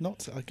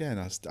 Not again.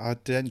 I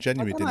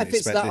genuinely didn't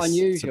expect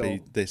this to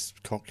be this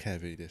cock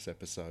heavy this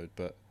episode,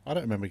 but I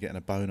don't remember getting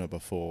a boner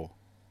before.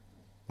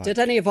 Like, did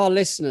any of our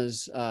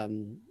listeners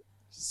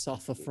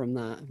suffer from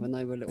that when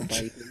they were little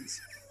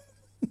babies?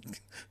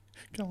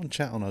 Go and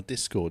chat on our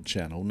Discord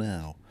channel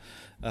now.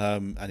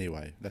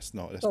 Anyway, let's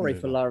Sorry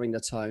for lowering the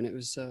tone. It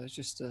was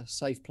just a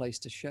safe place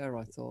to share,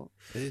 I thought.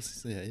 It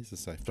is a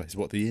safe place.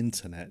 What, the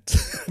internet?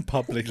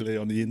 Publicly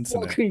on the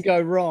internet. What can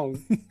go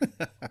wrong?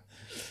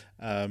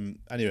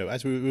 Anyway,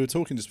 as we were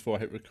talking just before I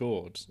hit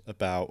record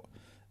about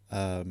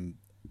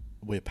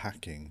we're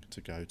packing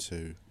to go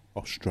to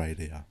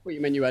Australia. What,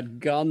 you mean you had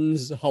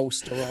guns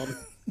holster on?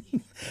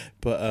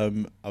 But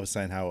I was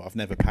saying how I've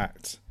never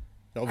packed.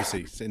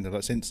 Obviously,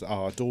 since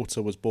our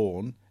daughter was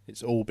born,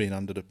 it's all been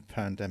under the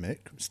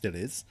pandemic, still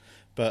is.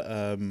 But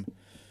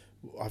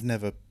I've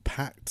never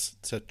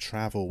packed to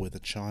travel with a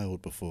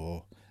child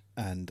before,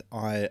 and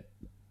I've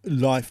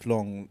always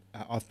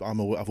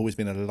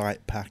been a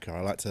light packer.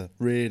 I like to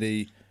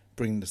really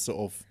bring the sort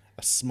of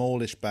a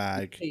smallish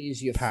bag,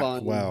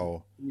 pack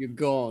well. You're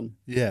gone.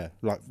 Yeah,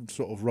 like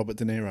sort of Robert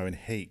De Niro in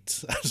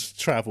Heat. Just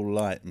travel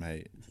light,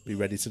 mate. Be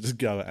ready to just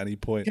go at any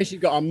point. Because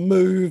you've got to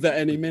move at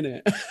any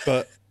minute.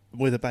 But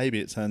with a baby,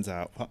 it turns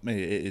out, fuck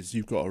me, it is.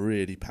 You've got to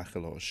really pack a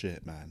lot of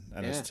shit, man.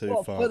 And it's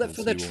too far.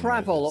 For the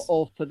travel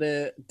or for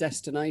the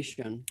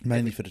destination?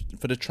 Mainly for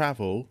the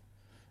travel.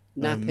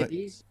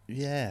 Nappies.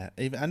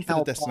 And for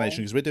the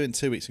destination, because we're doing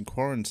 2 weeks in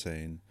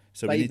quarantine,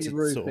 so we need to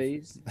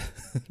we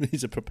need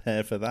to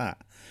prepare for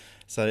that.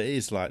 So it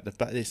is like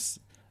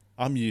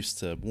I'm used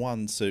to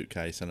one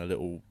suitcase and a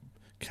little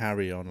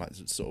carry-on, like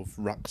sort of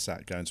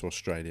rucksack going to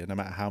Australia, no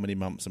matter how many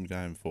months I'm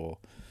going for.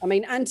 I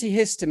mean,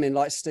 antihistamine,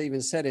 like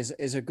Stephen said,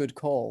 is a good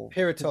call.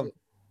 Piriton.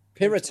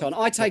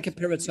 I take a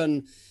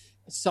Piriton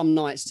some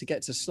nights to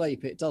get to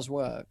sleep. It does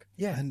work.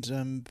 Yeah.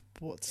 And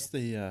what's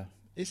the?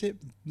 Is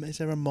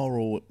there a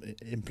moral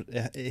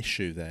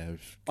issue there?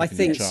 I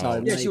think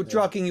so. Yes, you're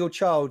drugging your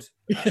child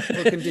for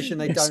a condition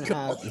they don't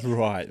have.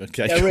 Right.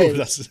 Okay. There cool.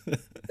 is.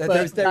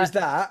 There is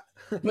that.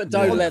 But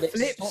don't let it. On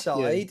the flip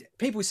side,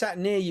 people sat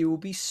near you will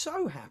be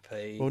so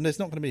happy. Well, there's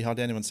not going to be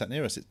hardly anyone sat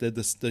near us.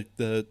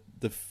 The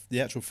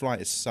actual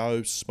flight is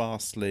so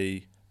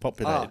sparsely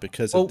populated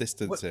because of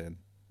distancing.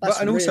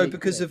 And also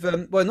because of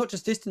not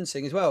just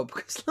distancing as well,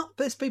 because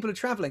less people are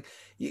travelling.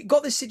 You've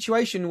got this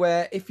situation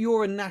where if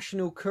you're a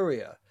national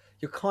courier,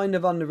 you're kind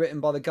of underwritten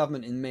by the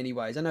government in many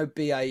ways. I know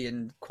BA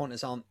and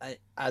Qantas aren't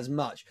as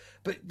much,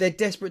 but they're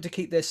desperate to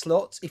keep their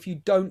slots. If you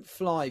don't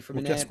fly from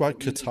an airport...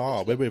 Guess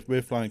what, Qatar,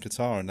 we're flying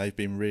Qatar, and they've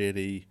been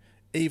really...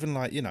 Even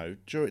like,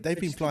 they've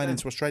been flying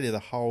into Australia the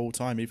whole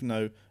time, even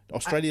though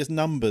Australia's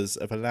numbers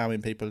of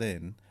allowing people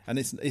in, and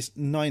it's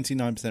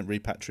 99%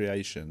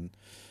 repatriation...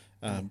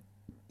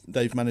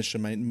 They've managed to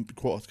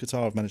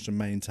Qatar have managed to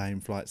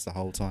maintain flights the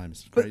whole time.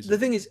 It's crazy. But the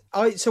thing is,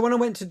 so when I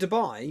went to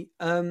Dubai,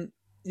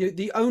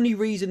 the only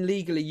reason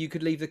legally you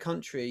could leave the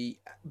country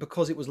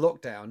because it was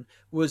lockdown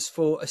was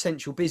for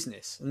essential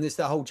business. And there's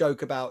that whole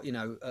joke about,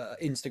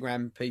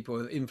 Instagram people,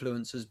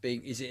 influencers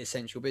is it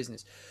essential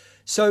business?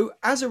 So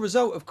as a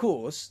result, of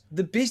course,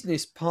 the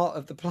business part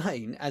of the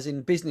plane, as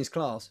in business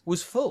class,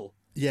 was full.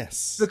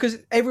 Yes. Because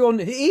everyone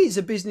is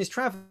a business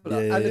traveller.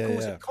 Yeah, and of yeah,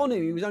 course, yeah.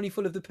 economy was only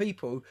full of the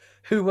people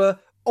who were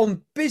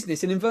on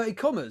business in inverted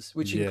commas,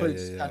 which Yeah,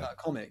 includes yeah, yeah. stand-up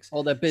comics.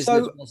 Or their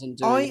business So wasn't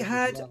doing I it as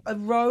had well. a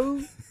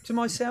row to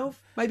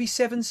myself, maybe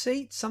 7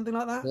 seats, something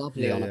like that.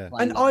 Lovely Yeah, on a yeah.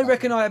 plane. And like I that.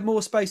 reckon I had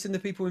more space than the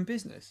people in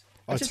business.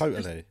 Oh,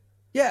 totally.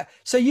 Yeah.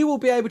 So you will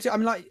be able to.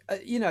 I'm like,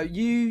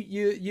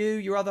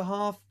 your other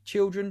half,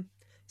 children.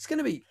 It's going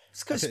to be I think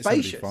it's going to be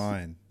spacious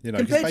fine. You know,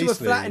 because compared to a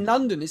flat in basically,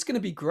 London. It's going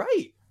to be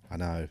great. I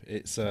know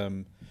it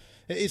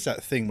is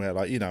that thing where,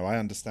 like, you know, I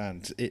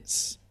understand.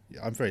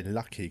 I'm very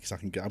lucky because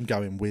I'm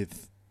going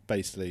with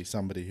basically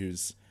somebody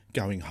who's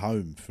going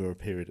home for a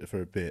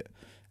bit,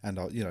 and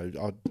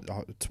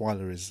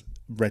Twyla is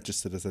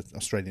registered as an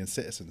Australian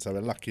citizen, so we're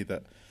lucky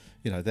that,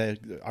 you know,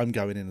 I'm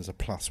going in as a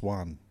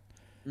 +1.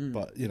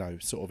 But, you know,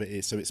 sort of it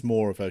is. So it's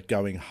more of a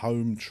going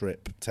home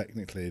trip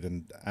technically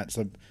than.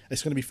 So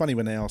it's going to be funny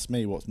when they ask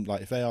me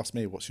if they ask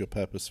me what's your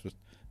purpose for,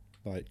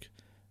 like,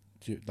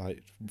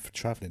 for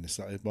traveling. It's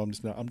like, well,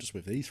 I'm just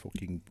with these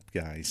fucking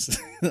guys.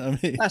 You know what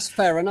I mean? That's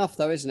fair enough,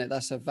 though, isn't it?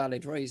 That's a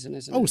valid reason,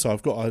 isn't it? Also,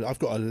 I've got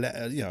a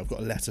letter. You know, I've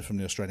got a letter from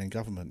the Australian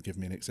government giving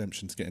me an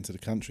exemption to get into the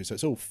country. So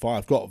it's all fine.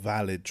 I've got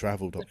valid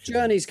travel documents. The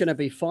journey's going to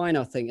be fine,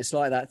 I think. It's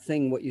like that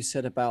thing, what you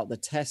said about the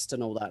test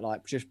and all that,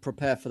 like just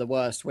prepare for the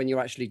worst. When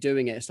you're actually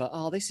doing it, it's like,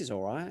 oh, this is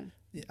all right.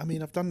 Yeah, I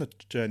mean, I've done the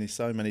journey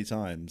so many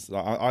times.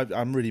 Like,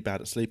 I'm really bad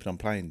at sleeping on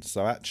planes.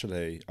 So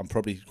actually, I'm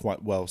probably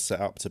quite well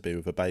set up to be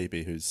with a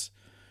baby who's,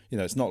 you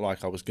know, it's not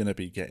like I was going to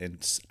be getting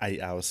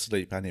 8 hours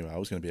sleep anyway. I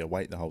was going to be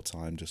awake the whole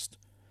time. Just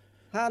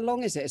How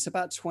long is it? It's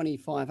about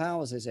 25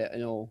 hours, is it,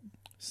 in all?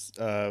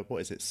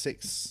 what is it?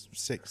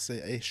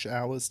 6-ish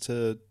hours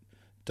to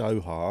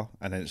Doha,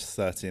 and then it's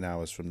 13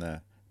 hours from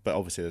there. But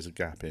obviously, there's a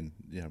gap in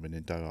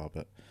Doha.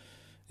 But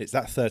it's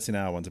that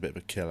 13-hour one's a bit of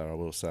a killer, I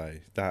will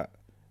say. That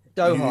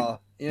Doha,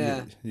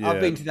 yeah. yeah.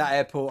 I've been to that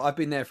airport. I've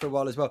been there for a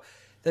while as well.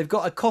 They've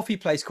got a coffee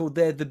place called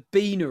the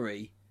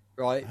Beanery,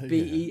 right?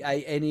 Beanery.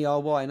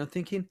 And I'm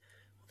thinking,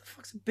 what the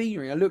fuck's a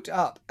beanery? I looked it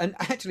up, and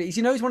actually, it's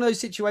one of those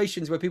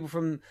situations where people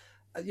from,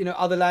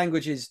 other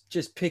languages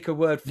just pick a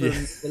word from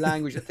the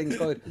language that things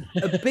go.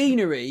 A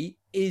beanery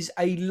is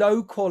a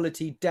low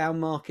quality down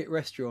market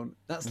restaurant.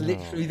 That's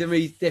literally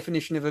the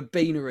definition of a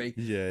beanery.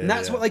 Yeah, and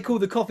that's what they call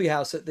the coffee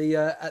house at the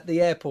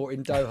airport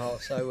in Doha.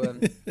 So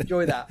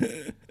enjoy that.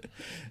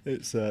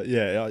 It's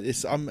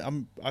it's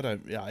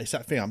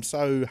that thing. I'm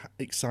so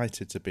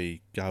excited to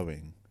be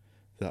going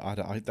that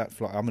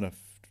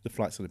the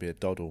flight's gonna be a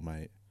doddle,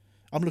 mate.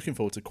 I'm looking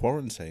forward to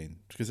quarantine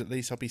because at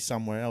least I'll be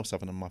somewhere else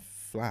other than my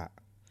flat.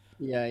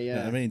 Yeah, yeah. You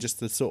know what I mean, just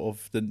the sort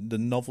of the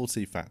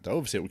novelty factor.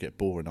 Obviously, it will get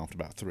boring after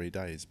about 3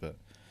 days, but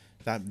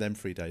them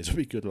 3 days would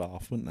be a good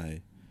laugh, wouldn't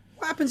they?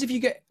 What happens if you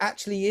get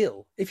actually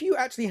ill? If you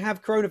actually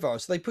have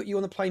coronavirus, do they put you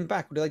on the plane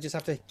back, or do they just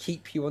have to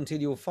keep you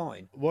until you're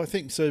fine? Well, I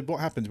think so.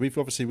 What happened? We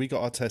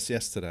got our test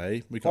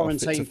yesterday. We got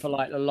Quarantine for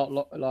like a lot,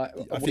 like.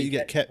 I think you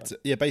get kept.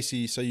 Yeah,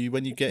 basically. So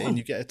when you get in,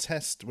 you get a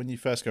test when you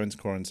first go into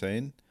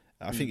quarantine.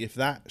 I think if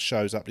that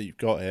shows up that you've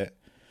got it,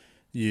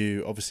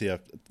 you obviously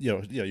are,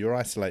 you're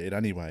isolated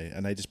anyway,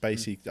 and they just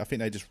basically, I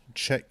think they just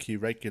check you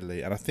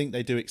regularly, and I think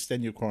they do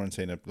extend your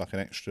quarantine like an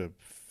extra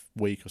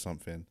week or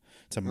something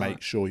to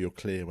make sure you're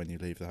clear when you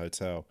leave the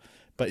hotel.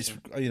 But it's,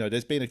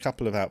 there's been a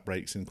couple of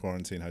outbreaks in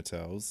quarantine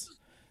hotels,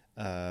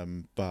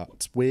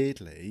 but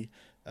weirdly,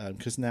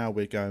 because now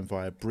we're going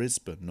via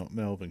Brisbane, not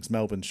Melbourne, because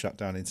Melbourne shut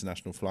down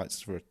international flights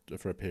for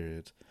a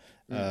period.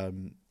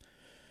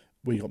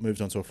 We got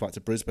moved onto a flight to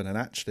Brisbane, and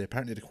actually,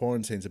 apparently, the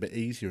quarantine's a bit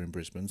easier in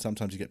Brisbane.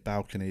 Sometimes you get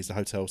balconies, the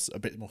hotel's a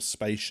bit more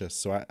spacious.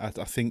 So I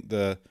think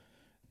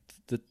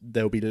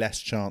there'll be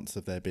less chance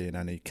of there being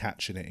any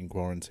catching it in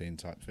quarantine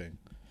type thing.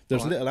 There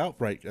was a little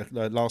outbreak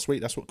last week.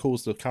 That's what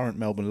caused the current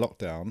Melbourne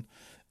lockdown.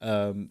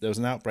 There was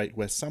an outbreak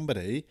where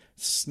somebody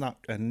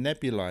snuck a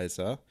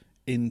nebulizer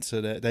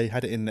into they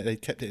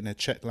kept it in their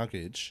checked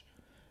luggage,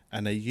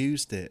 and they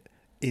used it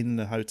in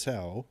the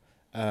hotel.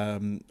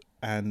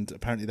 And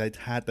apparently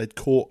they'd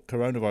caught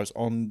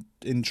coronavirus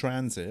in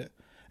transit,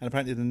 and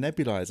apparently the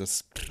nebulizer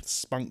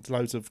spunked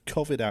loads of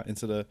COVID out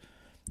into the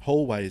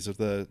hallways of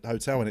the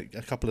hotel, and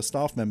a couple of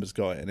staff members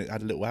got it, and it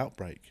had a little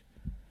outbreak.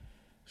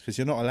 Because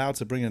you're not allowed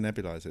to bring a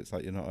nebulizer. It's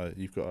like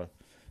you've got to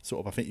sort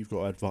of, I think you've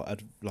got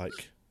to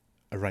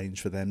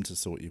arrange for them to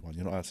sort you one.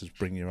 You're not allowed to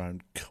bring your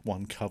own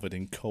one covered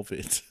in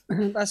COVID.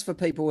 That's for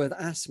people with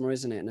asthma,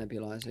 isn't it?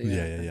 Nebulizer.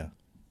 Yeah.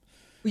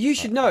 Well, you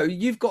should know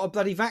you've got a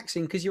bloody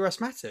vaccine because you're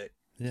asthmatic.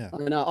 Yeah. I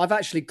know. I've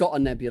actually got a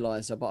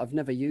nebulizer, but I've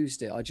never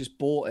used it. I just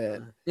bought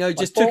it.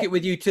 Just took it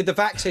with you to the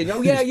vaccine.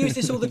 Oh yeah, I use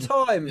this all the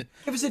time.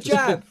 Give us a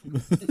jab.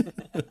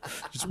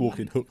 Just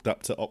walking hooked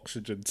up to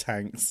oxygen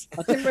tanks.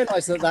 I didn't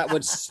realise that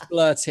would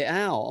splurt it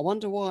out. I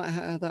wonder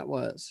how that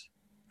works.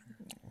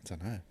 I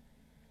don't know.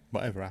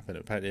 Whatever happened,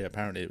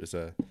 apparently it was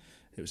a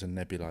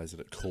nebulizer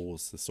that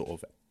caused the sort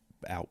of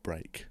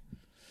outbreak.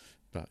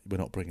 But we're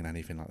not bringing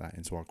anything like that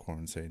into our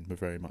quarantine. We're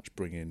very much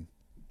bringing,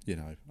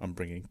 I'm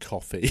bringing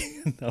coffee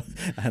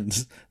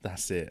and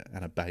that's it,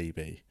 and a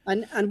baby.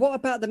 And what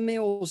about the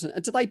meals?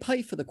 Do they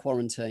pay for the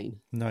quarantine?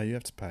 No, you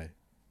have to pay.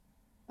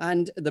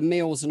 And the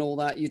meals and all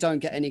that, you don't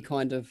get any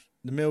kind of...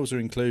 The meals are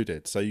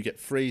included, so you get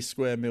 3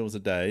 square meals a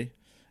day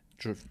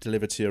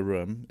delivered to your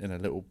room in a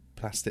little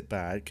plastic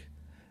bag,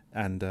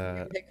 and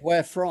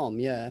Where from?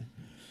 Yeah.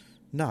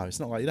 no, it's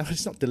not like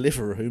it's not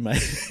Deliveroo,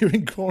 mate. You're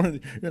in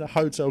quarantine. You're in a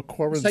hotel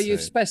quarantine. So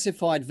you've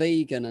specified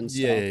vegan and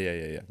stuff.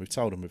 Yeah. We've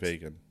told them we're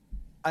vegan.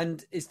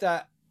 And is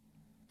there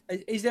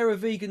a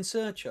vegan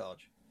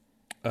surcharge?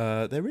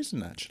 There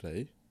isn't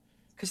actually.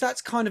 Because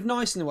that's kind of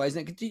nice in a way,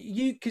 isn't it?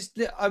 Because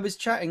I was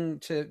chatting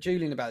to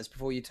Julian about this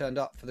before you turned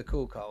up for the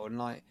call, Carl, and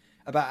like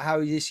about how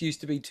this used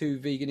to be 2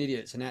 vegan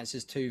idiots and now it's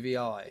just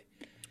 2VI.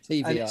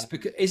 TVI.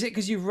 And is it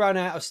because you've run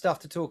out of stuff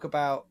to talk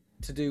about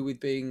to do with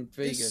being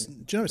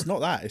vegan? Do you know, it's not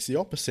that. It's the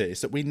opposite.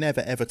 It's that we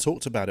never ever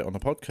talked about it on a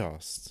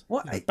podcast.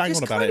 What? You know, bang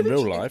on about it in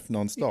real life,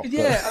 non-stop.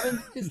 Yeah, I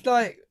mean, it's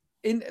like...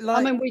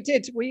 I mean, we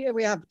did. We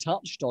have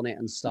touched on it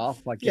and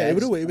stuff. I guess.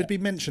 Yeah, it would be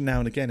mentioned now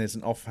and again as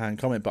an offhand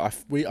comment, but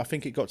I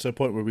think it got to a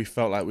point where we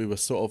felt like we were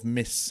sort of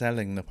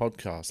mis-selling the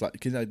podcast.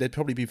 Like, you know, there'd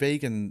probably be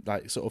vegan,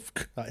 like sort of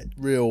like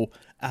real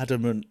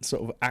adamant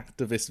sort of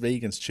activist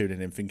vegans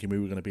tuning in, thinking we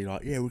were going to be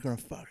like, yeah, we're going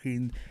to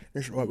fucking,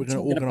 that's right, we're going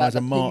to organise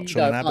a march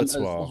on an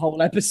abattoir. The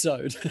whole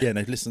episode. Yeah, and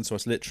they'd listen to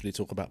us literally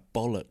talk about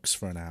bollocks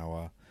for an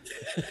hour.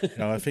 You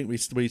know, I think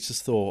we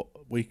just thought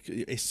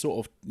it's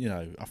sort of, you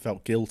know, I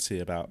felt guilty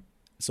about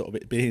sort of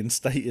it being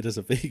stated as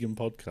a vegan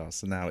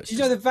podcast, and now it's. You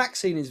know, the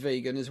vaccine is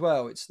vegan as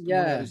well. It's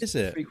is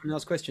it? Frequently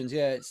asked questions.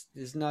 Yeah,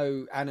 there's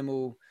no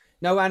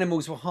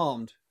animals were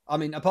harmed. I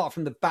mean, apart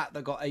from the bat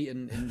that got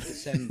eaten in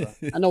December,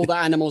 and all the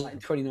animals in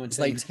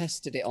 2019, they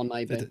tested it on.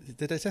 Maybe did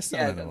they test it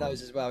on animals?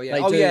 Those as well. Yeah.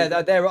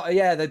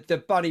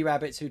 The bunny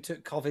rabbits who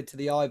took COVID to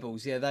the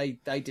eyeballs. Yeah, they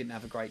didn't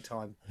have a great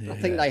time. Yeah. I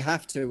think they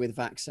have to with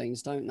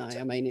vaccines, don't they?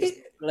 I mean, it's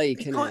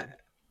bleak, isn't it?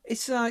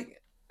 It's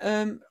like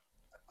I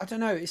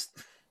don't know.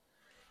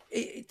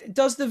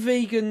 Does the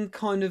vegan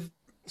kind of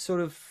sort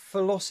of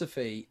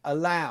philosophy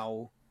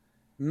allow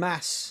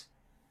mass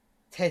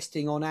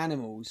testing on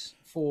animals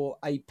for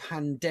a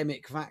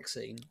pandemic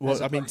vaccine?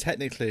 Well, I mean,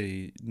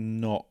 technically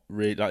not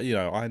really. Like, you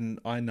know,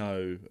 I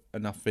know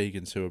enough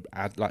vegans who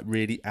are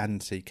really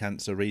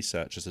anti-cancer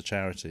research as a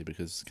charity,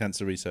 because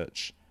cancer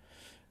research,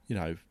 you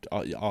know,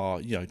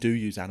 are you know, do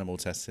use animal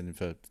testing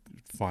for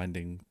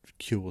finding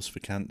cures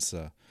for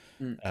cancer.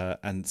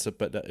 And so,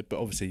 but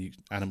obviously,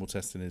 animal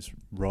testing is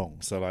wrong.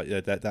 So, like,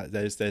 yeah, that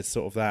there's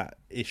sort of that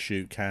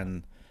issue.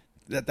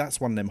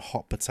 That's one of them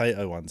hot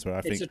potato ones where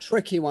I think it's a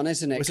tricky one,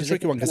 isn't it? It's a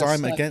tricky one because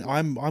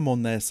I'm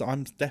on there. So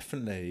I'm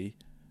definitely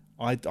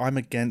I'm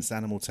against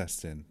animal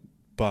testing,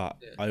 but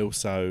I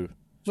also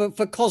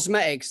for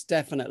cosmetics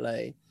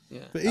definitely.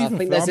 Yeah, but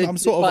even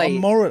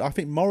I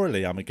think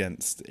morally I'm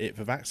against it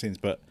for vaccines,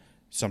 but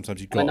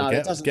sometimes you've got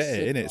to get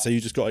it, innit? So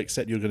you just got to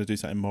accept you're going to do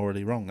something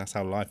morally wrong. That's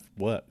how life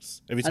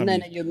works.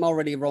 You're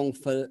morally wrong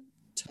for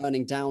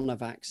turning down a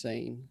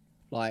vaccine,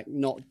 like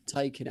not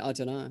taking it. I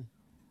don't know.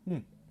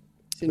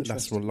 But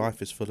that's what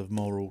life is full of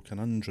moral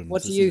conundrums.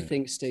 What do you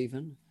think,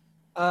 Stephen?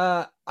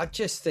 I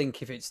just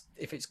think if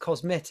it's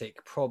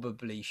cosmetic,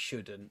 probably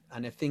shouldn't.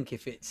 And I think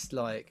if it's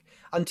like,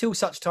 until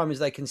such time as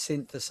they can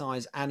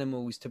synthesize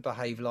animals to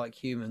behave like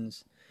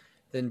humans,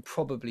 then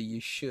probably you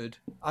should.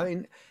 I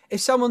mean,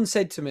 if someone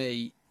said to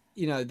me,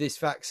 you know, this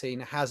vaccine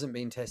hasn't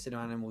been tested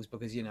on animals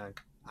because, you know,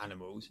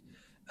 animals,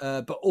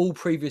 but all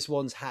previous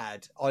ones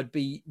had, I'd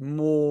be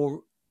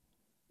more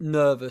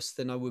nervous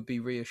than I would be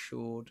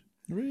reassured.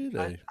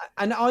 Really?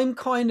 And I'm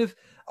kind of,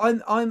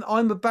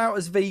 I'm about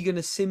as vegan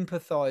a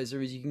sympathizer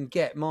as you can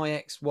get. My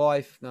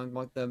ex-wife,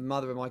 the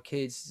mother of my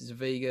kids, is a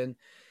vegan.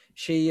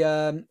 She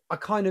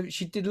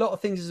did a lot of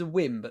things as a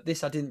whim, but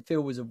this I didn't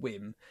feel was a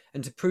whim.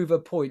 And to prove her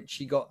point,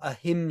 she got a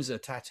Ahimsa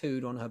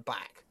tattooed on her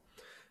back,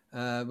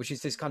 which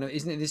is this kind of,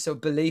 isn't it this sort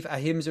of belief?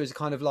 Ahimsa is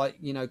kind of like,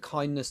 you know,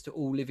 kindness to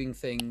all living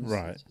things.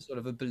 Right. It's sort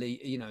of a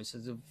belief, you know,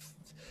 the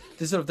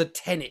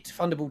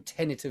fundamental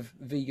tenet of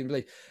vegan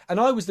belief. And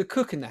I was the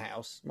cook in the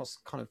house,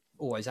 must kind of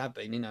always have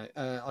been, you know,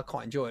 I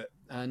quite enjoy it.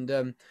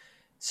 And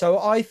so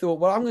I thought,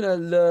 well, I'm going to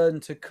learn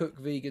to cook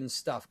vegan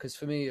stuff, because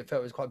for me, it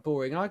felt it was quite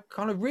boring. And I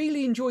kind of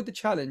really enjoyed the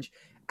challenge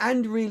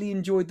and really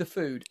enjoyed the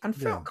food and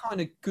felt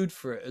kind of good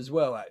for it as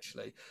well,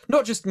 actually.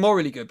 Not just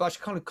morally good, but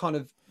I kind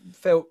of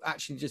felt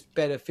actually just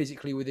better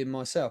physically within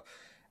myself.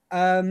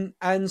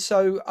 And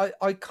so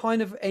I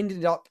kind of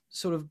ended up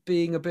sort of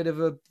being a bit of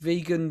a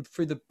vegan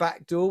through the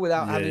back door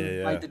without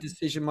having made the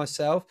decision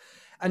myself.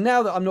 And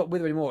now that I'm not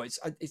with her anymore, it's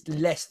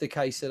less the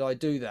case that I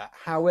do that.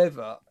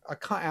 However, I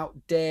cut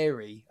out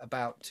dairy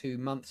about 2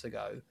 months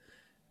ago,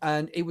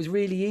 and it was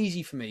really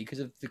easy for me because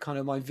of the kind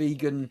of my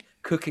vegan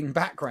cooking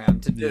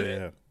background to do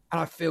it. And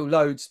I feel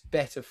loads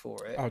better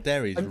for it. Oh,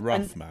 dairy's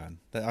rough, man.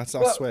 I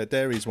swear,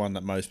 dairy's one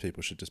that most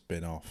people should just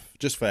bin off,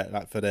 just for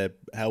their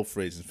health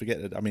reasons. Forget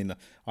it. I mean,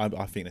 I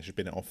think they should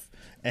bin it off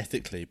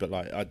ethically, but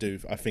like I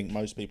think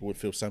most people would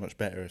feel so much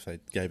better if they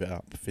gave it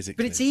up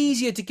physically. But it's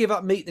easier to give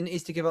up meat than it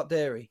is to give up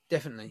dairy,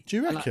 definitely. Do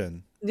you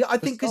reckon? Yeah, I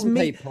think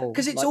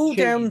because it's all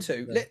down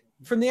to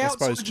from the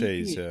outside. I suppose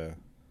cheese, yeah.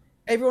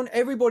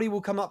 everybody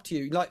will come up to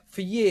you. Like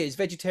for years,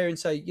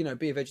 vegetarians say,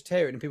 be a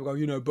vegetarian, and people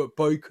go, but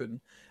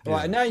bacon, right?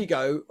 Yeah. And now you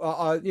go,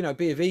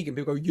 be a vegan.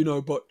 People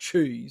go, but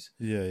cheese,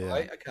 Yeah.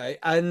 right? Okay,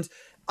 and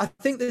I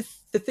think the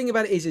thing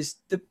about it is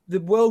the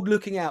world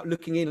looking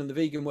in on the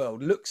vegan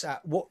world looks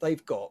at what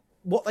they've got,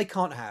 what they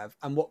can't have,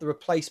 and what the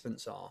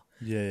replacements are,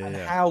 and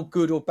how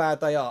good or bad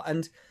they are.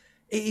 And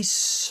it is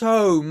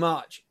so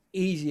much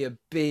easier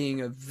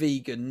being a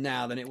vegan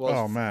now than it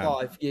was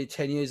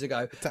 10 years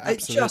ago.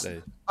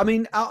 Absolutely.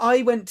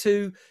 I went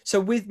to,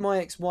 with my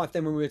ex-wife,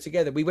 then when we were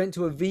together, we went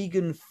to a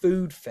vegan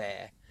food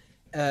fair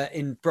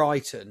in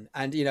Brighton,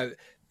 and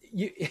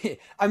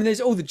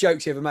there's all the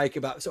jokes you ever make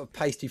about sort of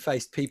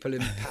pasty-faced people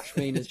in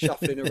pashminas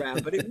shuffling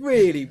around, but it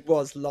really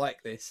was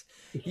like this.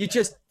 You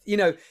just,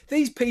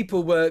 these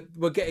people were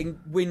getting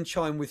wind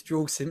chime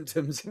withdrawal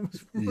symptoms. It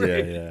was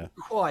really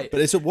quite.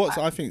 But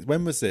I think,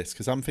 when was this?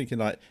 Because I'm thinking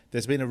like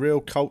there's been a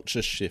real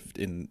culture shift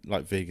in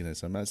like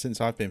veganism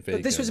since I've been vegan.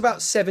 But this was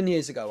about 7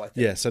 years ago, I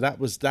think. Yeah, so that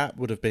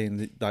would have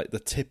been like the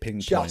tipping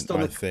point. Just on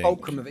the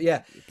fulcrum of it,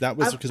 yeah. That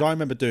was because I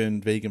remember doing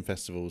vegan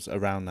festivals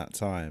around that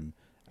time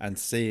and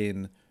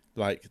seeing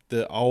like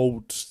the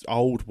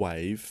old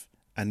wave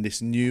and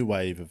this new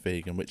wave of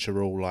vegan, which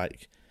are all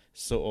like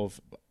sort of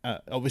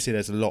obviously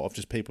there's a lot of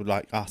just people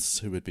like us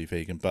who would be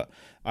vegan, but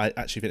I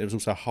actually think there was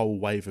also a whole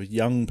wave of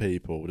young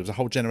people. There was a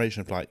whole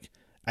generation of like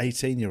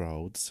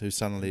 18-year-olds who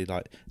suddenly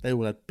like they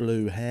all had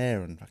blue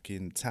hair and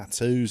fucking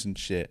tattoos and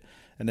shit,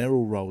 and they're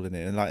all rolling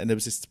in, and there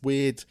was this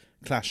weird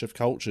clash of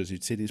cultures.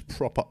 You'd see these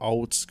proper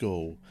old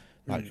school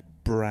like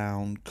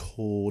brown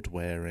cord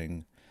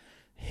wearing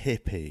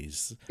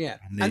hippies,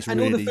 and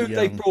all the food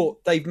they've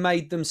brought, they've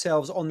made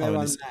themselves on their own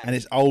land. And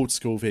it's old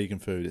school vegan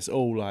food. It's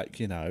all like,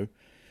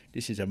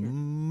 this is a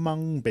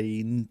mung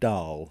bean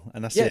dal,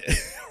 and that's it.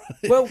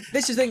 Well,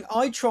 this is the thing.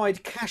 I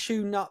tried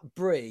cashew nut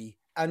brie,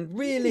 and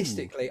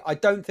realistically, I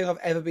don't think I've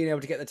ever been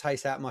able to get the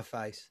taste out of my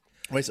face.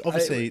 Well, it's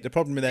obviously the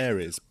problem there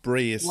is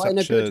brie is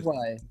such a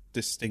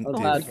distinctive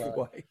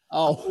way.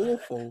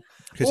 Awful.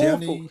 Because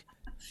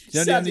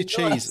the only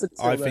cheese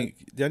I think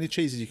the only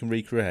cheeses you can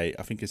recreate,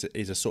 I think,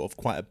 is a sort of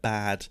quite a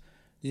bad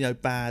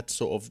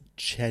sort of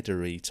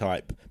cheddar-y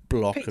type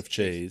block of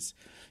cheese.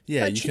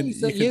 Yeah, that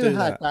cheese that you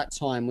had that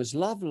time was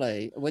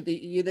lovely. With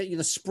the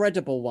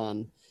spreadable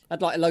one.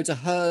 Had like loads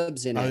of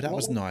herbs in it. Oh, that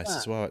was nice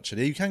as well,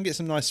 actually. You can get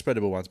some nice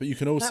spreadable ones, but you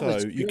can also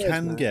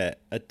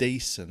get a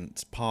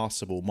decent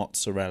passable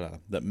mozzarella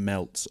that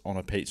melts on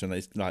a pizza and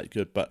it's like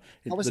good. But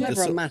I was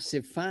never a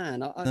massive fan.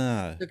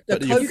 The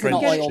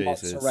coconut oil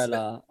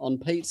mozzarella on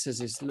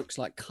pizzas looks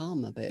like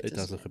cum a bit. It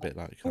does look a bit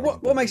like cum.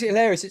 What makes it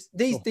hilarious is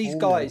these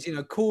guys,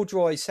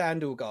 corduroy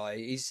sandal guy,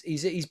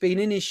 he's been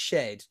in his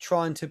shed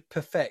trying to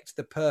perfect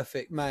the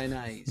perfect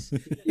mayonnaise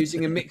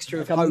using a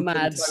mixture of hope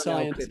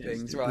and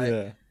clippings, right?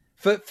 Yeah.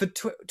 For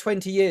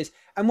 20 years.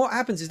 And what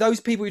happens is those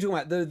people you're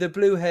talking about, the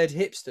blue-haired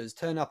hipsters,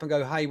 turn up and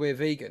go, hey, we're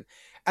vegan.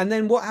 And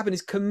then what happened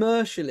is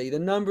commercially, the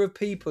number of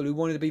people who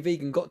wanted to be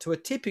vegan got to a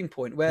tipping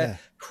point where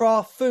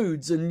Kraft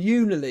Foods and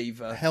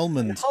Unilever,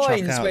 Hellmann's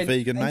chuck out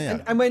vegan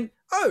mayo. And went,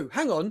 oh,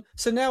 hang on.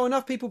 So now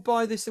enough people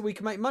buy this that we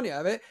can make money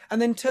out of it. And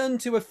then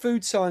turned to a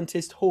food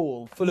scientist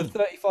hall full of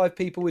 35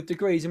 people with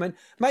degrees and went,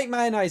 make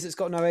mayonnaise that's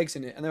got no eggs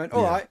in it. And they went,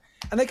 all right.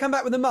 And they come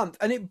back with a month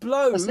and it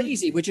blows. That's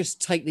easy. We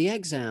just take the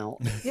eggs out.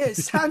 Yeah,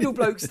 sandal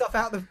bloke stuff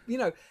out the,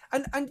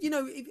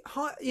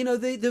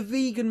 the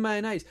vegan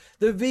mayonnaise,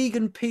 the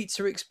vegan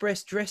Pizza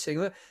Express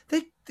dressing.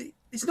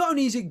 It's not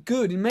only is it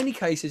good, in many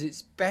cases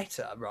it's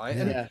better, right?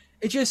 Yeah. And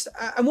it just,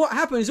 and what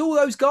happened is all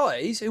those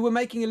guys who were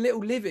making a little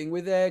living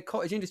with their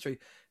cottage industry,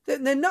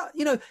 they're not,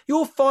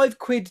 your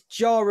 £5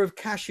 jar of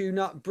cashew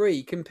nut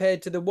brie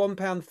compared to the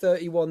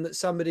 £1.31 that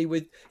somebody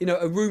with,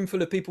 a room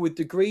full of people with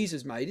degrees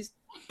has made is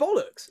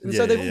bollocks. And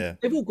so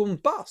they've all gone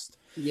bust.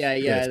 Yeah,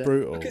 it's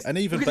brutal. Because, and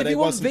even if you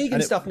want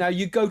vegan stuff now,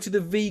 you go to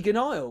the vegan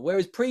aisle,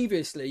 whereas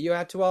previously you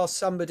had to ask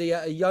somebody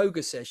at a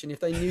yoga session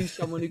if they knew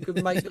someone who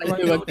could make their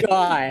own. A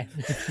guy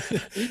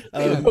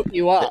hook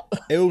you up.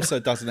 It also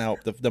doesn't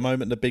help the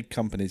moment the big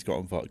companies got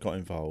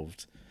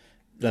involved.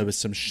 There was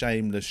some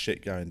shameless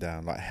shit going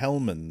down. Like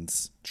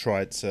Hellmann's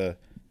tried to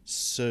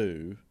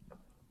sue,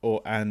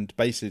 and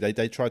basically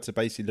they tried to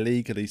basically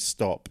legally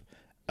stop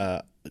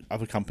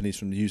other companies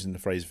from using the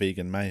phrase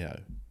vegan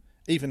mayo,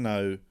 even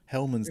though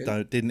Hellmann's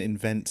didn't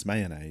invent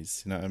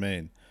mayonnaise. You know what I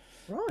mean?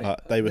 Right.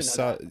 But they were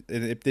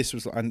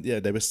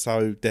they were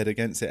so dead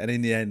against it, and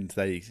in the end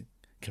they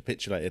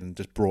capitulated and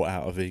just brought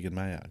out a vegan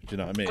mayo. Do you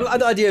know what I mean? I like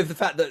the idea of the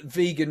fact that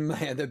vegan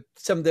mayo,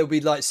 they'll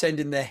be like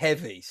sending their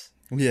heavies.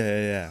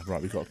 Yeah.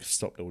 Right, we've got to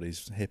stop all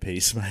these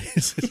hippies,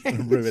 mate,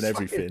 and ruin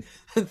everything.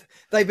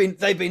 They've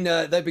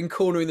been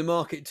cornering the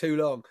market too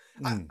long.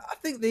 I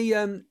think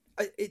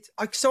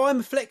so I'm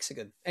a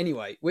flexigan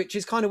anyway, which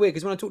is kind of weird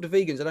because when I talk to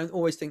vegans, I don't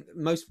always think a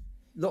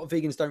lot of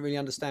vegans don't really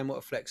understand what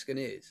a flexigan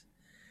is.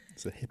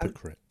 It's a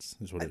hypocrite,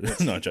 is what it is.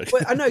 No, I'm joking.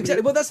 Well, I know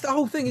exactly. Well, that's the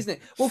whole thing, isn't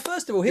it? Well,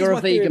 first of all, here's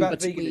my theory about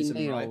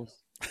veganism. Right?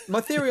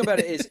 My theory about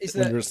it is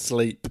that you're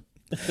asleep.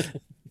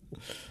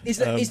 is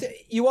that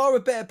you are a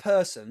better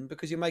person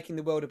because you're making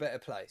the world a better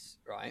place,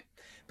 right?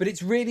 But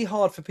it's really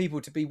hard for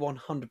people to be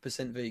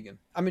 100% vegan.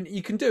 I mean,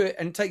 you can do it,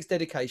 and it takes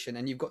dedication,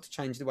 and you've got to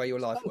change the way your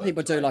life Some works.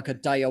 people do right? like a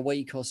day a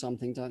week or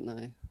something, don't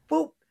they?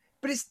 Well,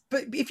 but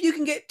if you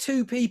can get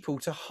 2 people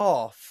to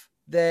half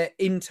their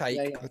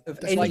intake of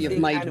That's why you've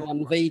anything made animal,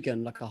 one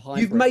vegan, like a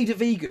hybrid. you've made a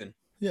vegan.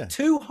 Yeah.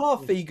 2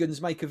 half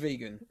vegans make a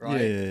vegan,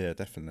 right? Yeah,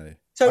 definitely.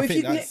 So if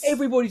you can get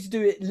everybody to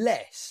do it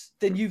less,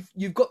 then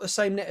you've got the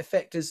same net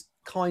effect as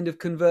kind of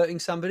converting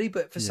somebody,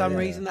 but for some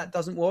reason that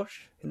doesn't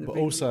wash. But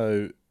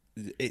also,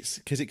 it's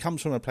because it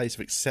comes from a place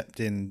of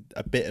accepting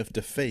a bit of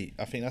defeat.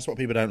 I think that's what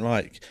people don't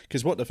like.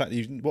 Because what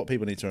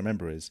people need to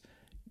remember is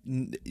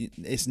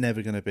it's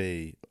never going to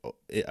be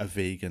a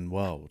vegan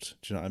world.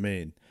 Do you know what I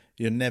mean?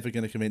 You're never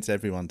going to convince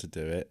everyone to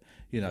do it.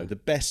 You know, the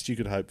best you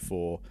could hope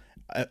for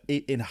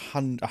in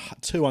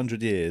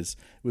 200 years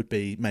would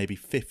be maybe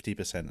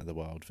 50% of the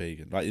world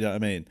vegan. Like, you know what I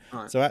mean?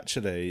 Right. So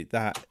actually,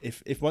 that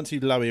if once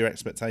you lower your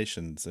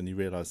expectations and you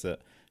realise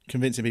that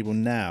convincing people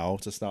now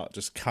to start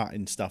just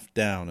cutting stuff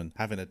down and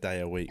having a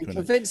day a week,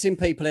 convincing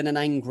people in an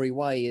angry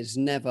way is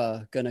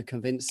never going to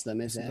convince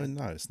them, is it?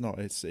 No, it's not.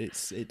 It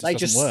just they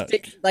doesn't work.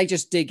 They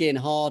just dig in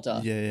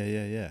harder.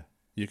 Yeah.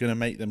 You're going to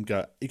make them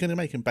go. You're going to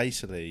make them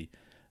basically,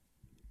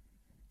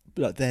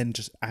 but then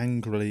just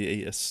angrily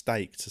eat a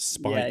steak to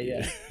spite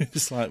you.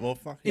 It's like, well,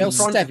 fucking. They'll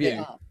step it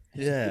up.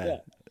 Yeah.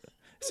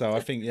 So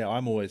I think,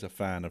 I'm always a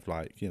fan of,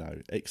 like, you know,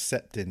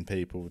 accepting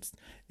people.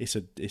 It's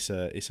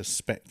a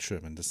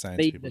spectrum, and just saying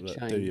to people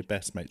that do your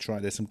best, mate. Try.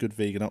 There's some good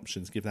vegan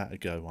options. Give that a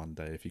go one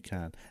day if you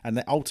can.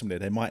 And ultimately,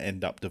 they might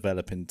end up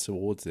developing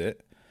towards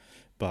it.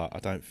 But I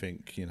don't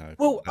think, you know.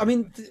 Well, I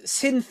mean,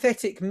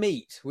 synthetic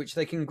meat, which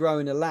they can grow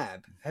in a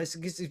lab,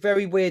 it's a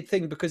very weird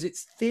thing because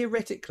it's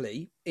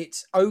theoretically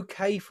it's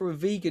okay for a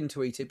vegan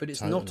to eat it, but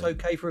it's not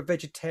okay for a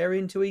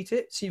vegetarian to eat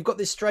it. So you've got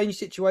this strange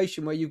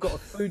situation where you've got a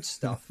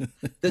foodstuff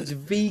that's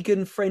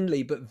vegan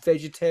friendly but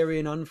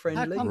vegetarian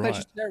unfriendly. How come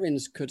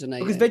vegetarians couldn't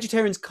eat Because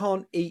vegetarians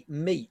can't eat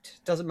meat.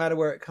 Doesn't matter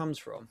where it comes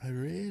from. Oh,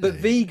 really? But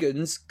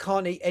vegans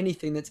can't eat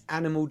anything that's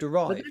animal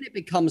derived. But then it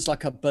becomes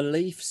like a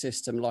belief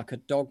system, like a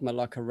dogma,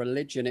 like a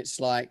religion. It's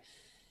like,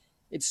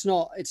 it's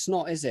not,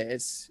 is it?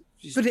 It's.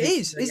 But it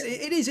is.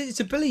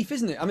 It's a belief,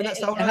 isn't it? I mean, that's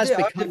the whole idea.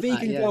 I had a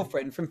vegan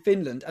girlfriend from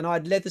Finland, and I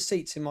had leather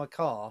seats in my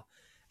car,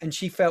 and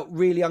she felt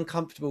really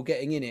uncomfortable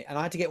getting in it, and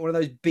I had to get one of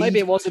those. Maybe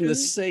it wasn't the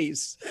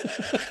seats.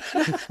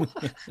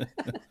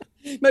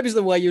 Maybe it's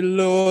the way you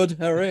lured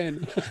her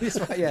in. That's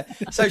right, yeah.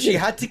 So she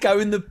had to go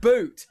in the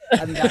boot,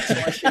 and that's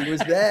why she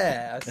was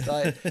there.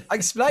 I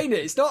explained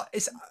it.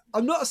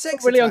 I'm not a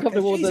sex. Really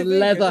uncomfortable with the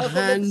leather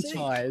hand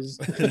ties.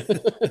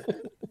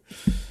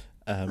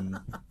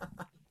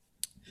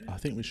 I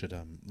think we should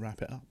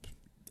wrap it up.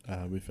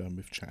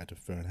 We've chatted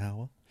for an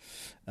hour.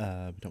 We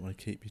don't want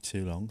to keep you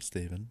too long,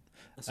 Stephen.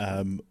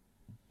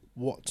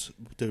 What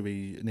do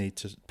we need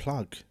to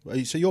plug?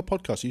 So your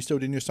podcast, are you still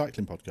doing your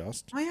cycling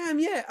podcast? I am,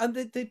 yeah. And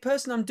the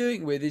person I'm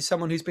doing it with is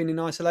someone who's been in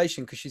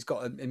isolation because she's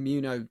got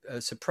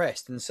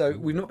immunosuppressed, and so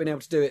we've not been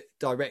able to do it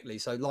directly.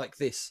 So like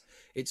this,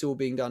 it's all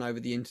being done over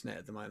the internet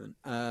at the moment,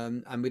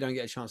 and we don't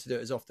get a chance to do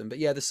it as often. But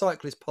yeah, the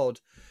Cyclist Pod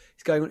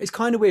is going on. It's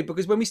kind of weird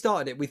because when we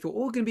started it, we thought,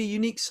 we're going to be a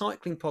unique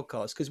cycling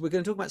podcast because we're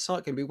going to talk about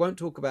cycling, but we won't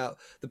talk about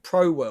the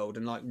pro world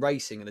and like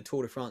racing and the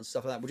Tour de France and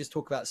stuff like that. We'll just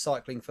talk about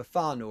cycling for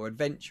fun or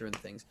adventure and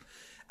things.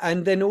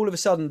 And then all of a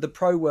sudden, the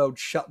pro world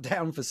shut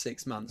down for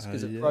 6 months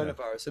because of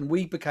coronavirus, and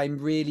we became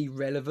really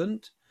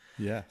relevant.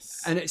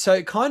 Yes. And so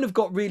it kind of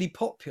got really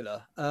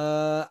popular,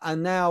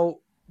 and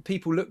now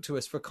people look to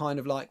us for kind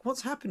of like,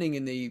 what's happening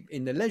in the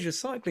leisure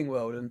cycling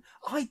world? And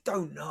I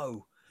don't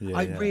know.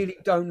 I really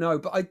don't know,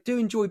 but I do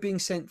enjoy being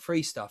sent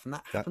free stuff, and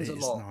that happens a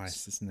lot.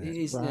 Nice, isn't it? It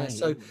is. Right.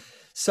 Yeah.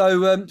 So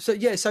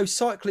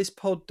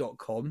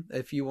cyclistpod.com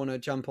if you want to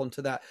jump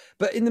onto that.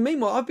 But in the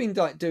meanwhile, I've been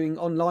like doing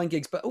online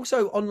gigs, but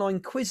also online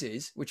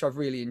quizzes, which I've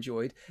really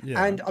enjoyed.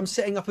 Yeah. And I'm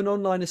setting up an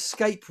online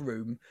escape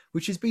room,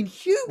 which has been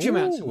huge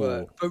amounts of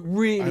work, but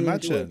really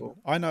enjoyable.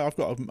 I know I've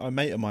got a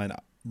mate of mine,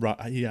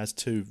 he has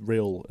 2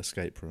 real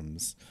escape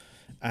rooms.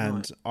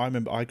 And I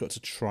remember I got to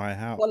try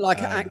out. Well,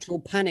 like actual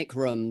panic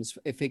rooms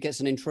if it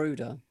gets an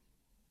intruder.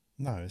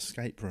 No,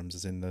 escape rooms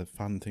as in the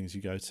fun things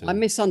you go to. I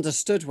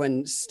misunderstood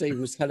when Steve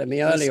was telling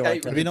me earlier.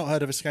 Have you not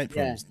heard of escape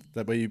rooms?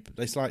 That where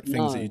it's like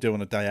things that you do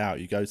on a day out.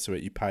 You go to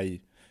it, you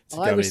pay to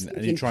go in,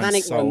 and you try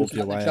and solve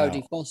your way out.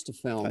 Jodie Foster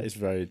film. That is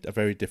a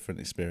very different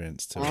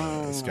experience to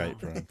an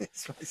escape room.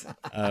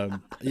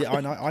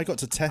 I got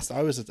to test.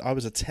 I was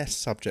a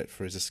test subject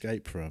for his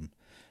escape room,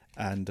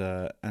 and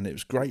it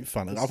was great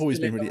fun. And I've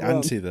always been really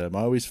anti them.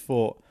 I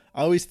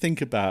always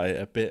think about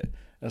it a bit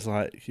as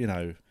like, you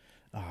know,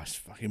 it's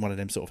fucking one of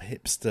them sort of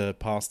hipster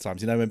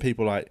pastimes. You know, when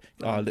people like,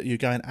 you're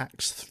going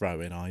axe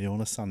throwing, are you,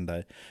 on a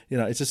Sunday? You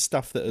know, it's just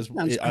stuff that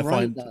I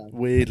find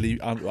weirdly.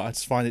 I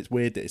just find it's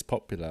weird that it's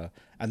popular.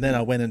 And then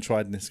I went and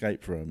tried an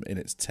escape room in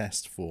its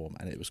test form,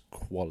 and it was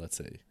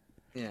quality.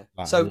 Yeah,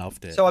 I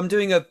loved it. So I'm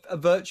doing a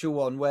virtual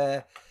one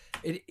where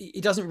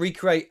it doesn't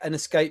recreate an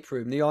escape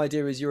room. The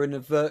idea is you're in a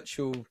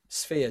virtual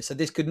sphere, so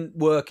this couldn't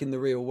work in the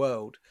real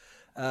world.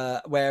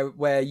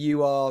 where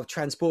you are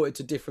transported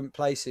to different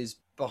places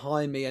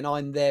behind me and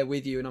I'm there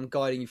with you and I'm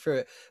guiding you through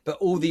it, but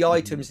all the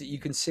items that you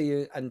can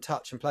see and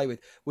touch and play with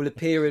will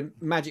appear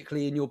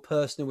magically in your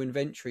personal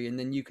inventory, and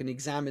then you can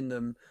examine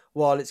them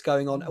while it's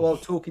going on, while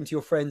talking to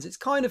your friends. It's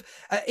kind of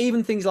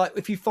even things like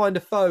if you find a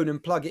phone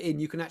and plug it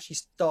in, you can actually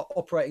start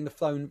operating the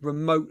phone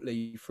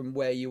remotely from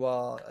where you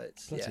are.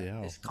 It's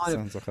kind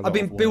of like I've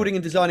been building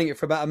and designing it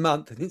for about a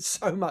month, and it's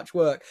so much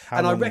work.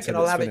 And I reckon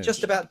I'll have it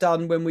just about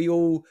done when we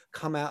all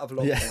come out of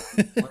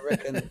lockdown. I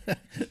reckon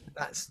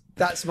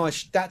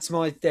that's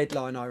my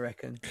deadline, I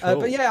reckon. Cool.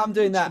 But yeah, I'm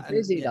doing that. It's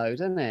busy though,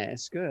 isn't it?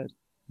 It's good.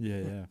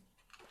 Yeah.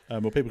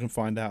 Well, people can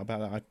find out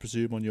about that, I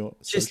presume, on your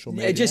social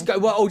media. Just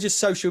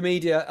social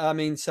media. I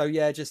mean, so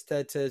yeah, just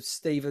to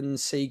Stephen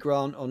C.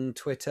 Grant on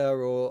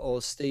Twitter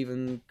or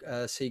Stephen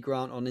C.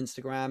 Grant on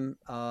Instagram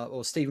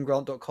or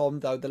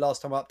stephengrant.com. Though the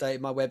last time I updated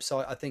my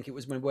website, I think it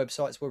was when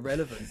websites were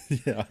relevant.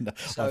 Yeah, I know.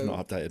 So, I've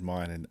not updated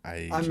mine in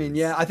ages. I mean,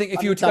 yeah, I think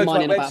if you were to go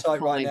to my website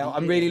right now,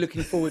 I'm really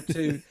looking forward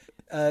to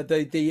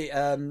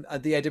the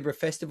Edinburgh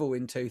Festival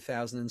in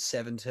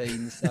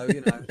 2017. So,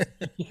 you know,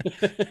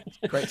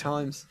 great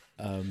times.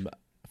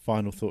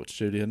 Final thoughts,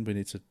 Julian. We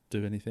need to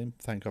do anything.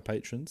 Thank our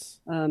patrons.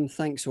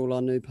 Thanks all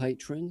our new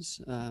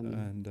patrons.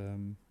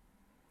 That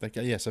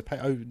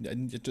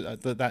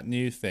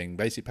new thing.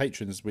 Basically,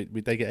 patrons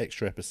they get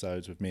extra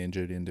episodes with me and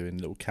Julian doing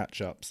little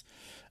catch ups.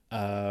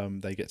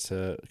 They get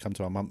to come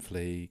to our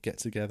monthly get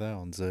together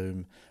on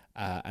Zoom.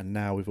 And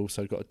now we've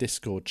also got a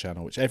Discord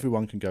channel which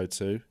everyone can go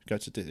to. Go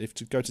to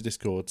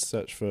Discord,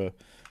 search for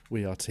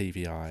We Are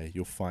TVI.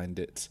 You'll find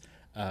it.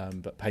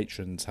 But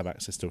patrons have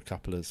access to a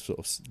couple of sort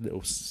of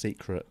little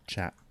secret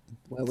chat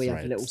where we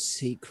threads. have little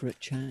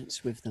secret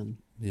chats with them.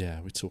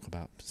 Yeah, we talk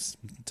about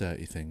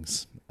dirty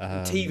things.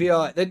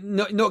 TVI, they're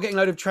not getting a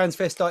load of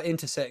transvestite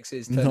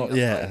intersexes. Not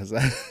yet.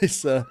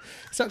 It's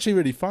actually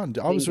really fun.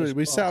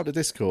 We set up the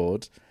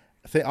Discord.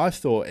 I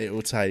thought it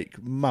would take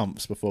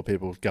months before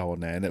people would go on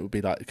there, and it would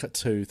be like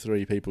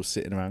 2-3 people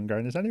sitting around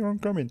going, "Is anyone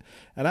coming?"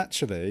 And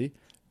actually,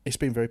 it's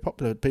been very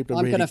popular. People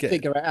are really. I'm going to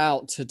figure it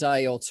out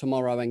today or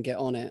tomorrow and get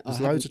on it. There's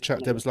loads of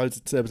chat. There was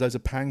loads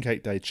of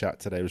Pancake Day chat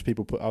today. There was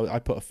people I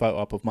put a photo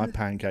up of my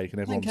pancake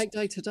and everyone. Pancake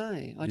Day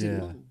today. I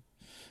didn't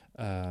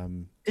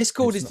know.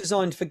 Discord is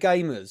designed for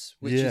gamers,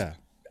 which is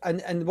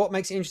and what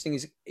makes it interesting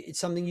is it's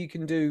something you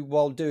can do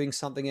while doing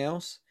something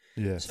else.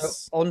 Yes. So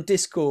on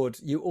Discord,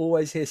 you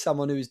always hear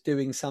someone who's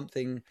doing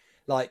something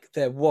like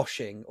they're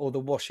washing or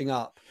they're washing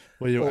up.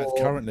 Well,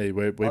 currently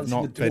we've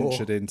not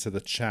ventured into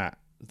the chat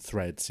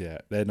threads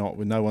yet. They're not.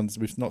 We've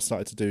not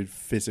started to do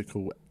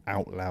physical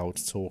out loud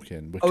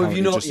talking. Have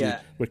you not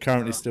yet? We're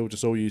currently still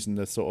just all using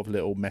the sort of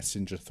little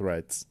messenger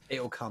threads.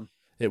 It'll come.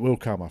 It will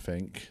come, I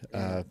think.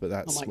 But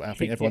that's. I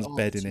think everyone's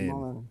bedding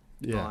in.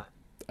 Yeah.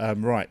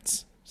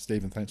 Right.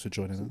 Stephen, thanks for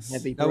joining us.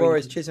 No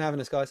worries. Cheers for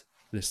having us, guys.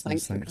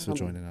 Listeners, thanks for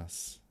joining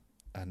us.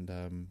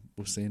 And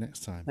we'll see you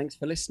next time. Thanks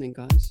for listening,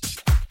 guys.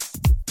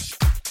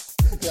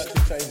 You're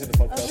actually changing the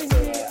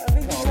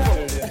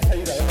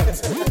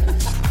podcast.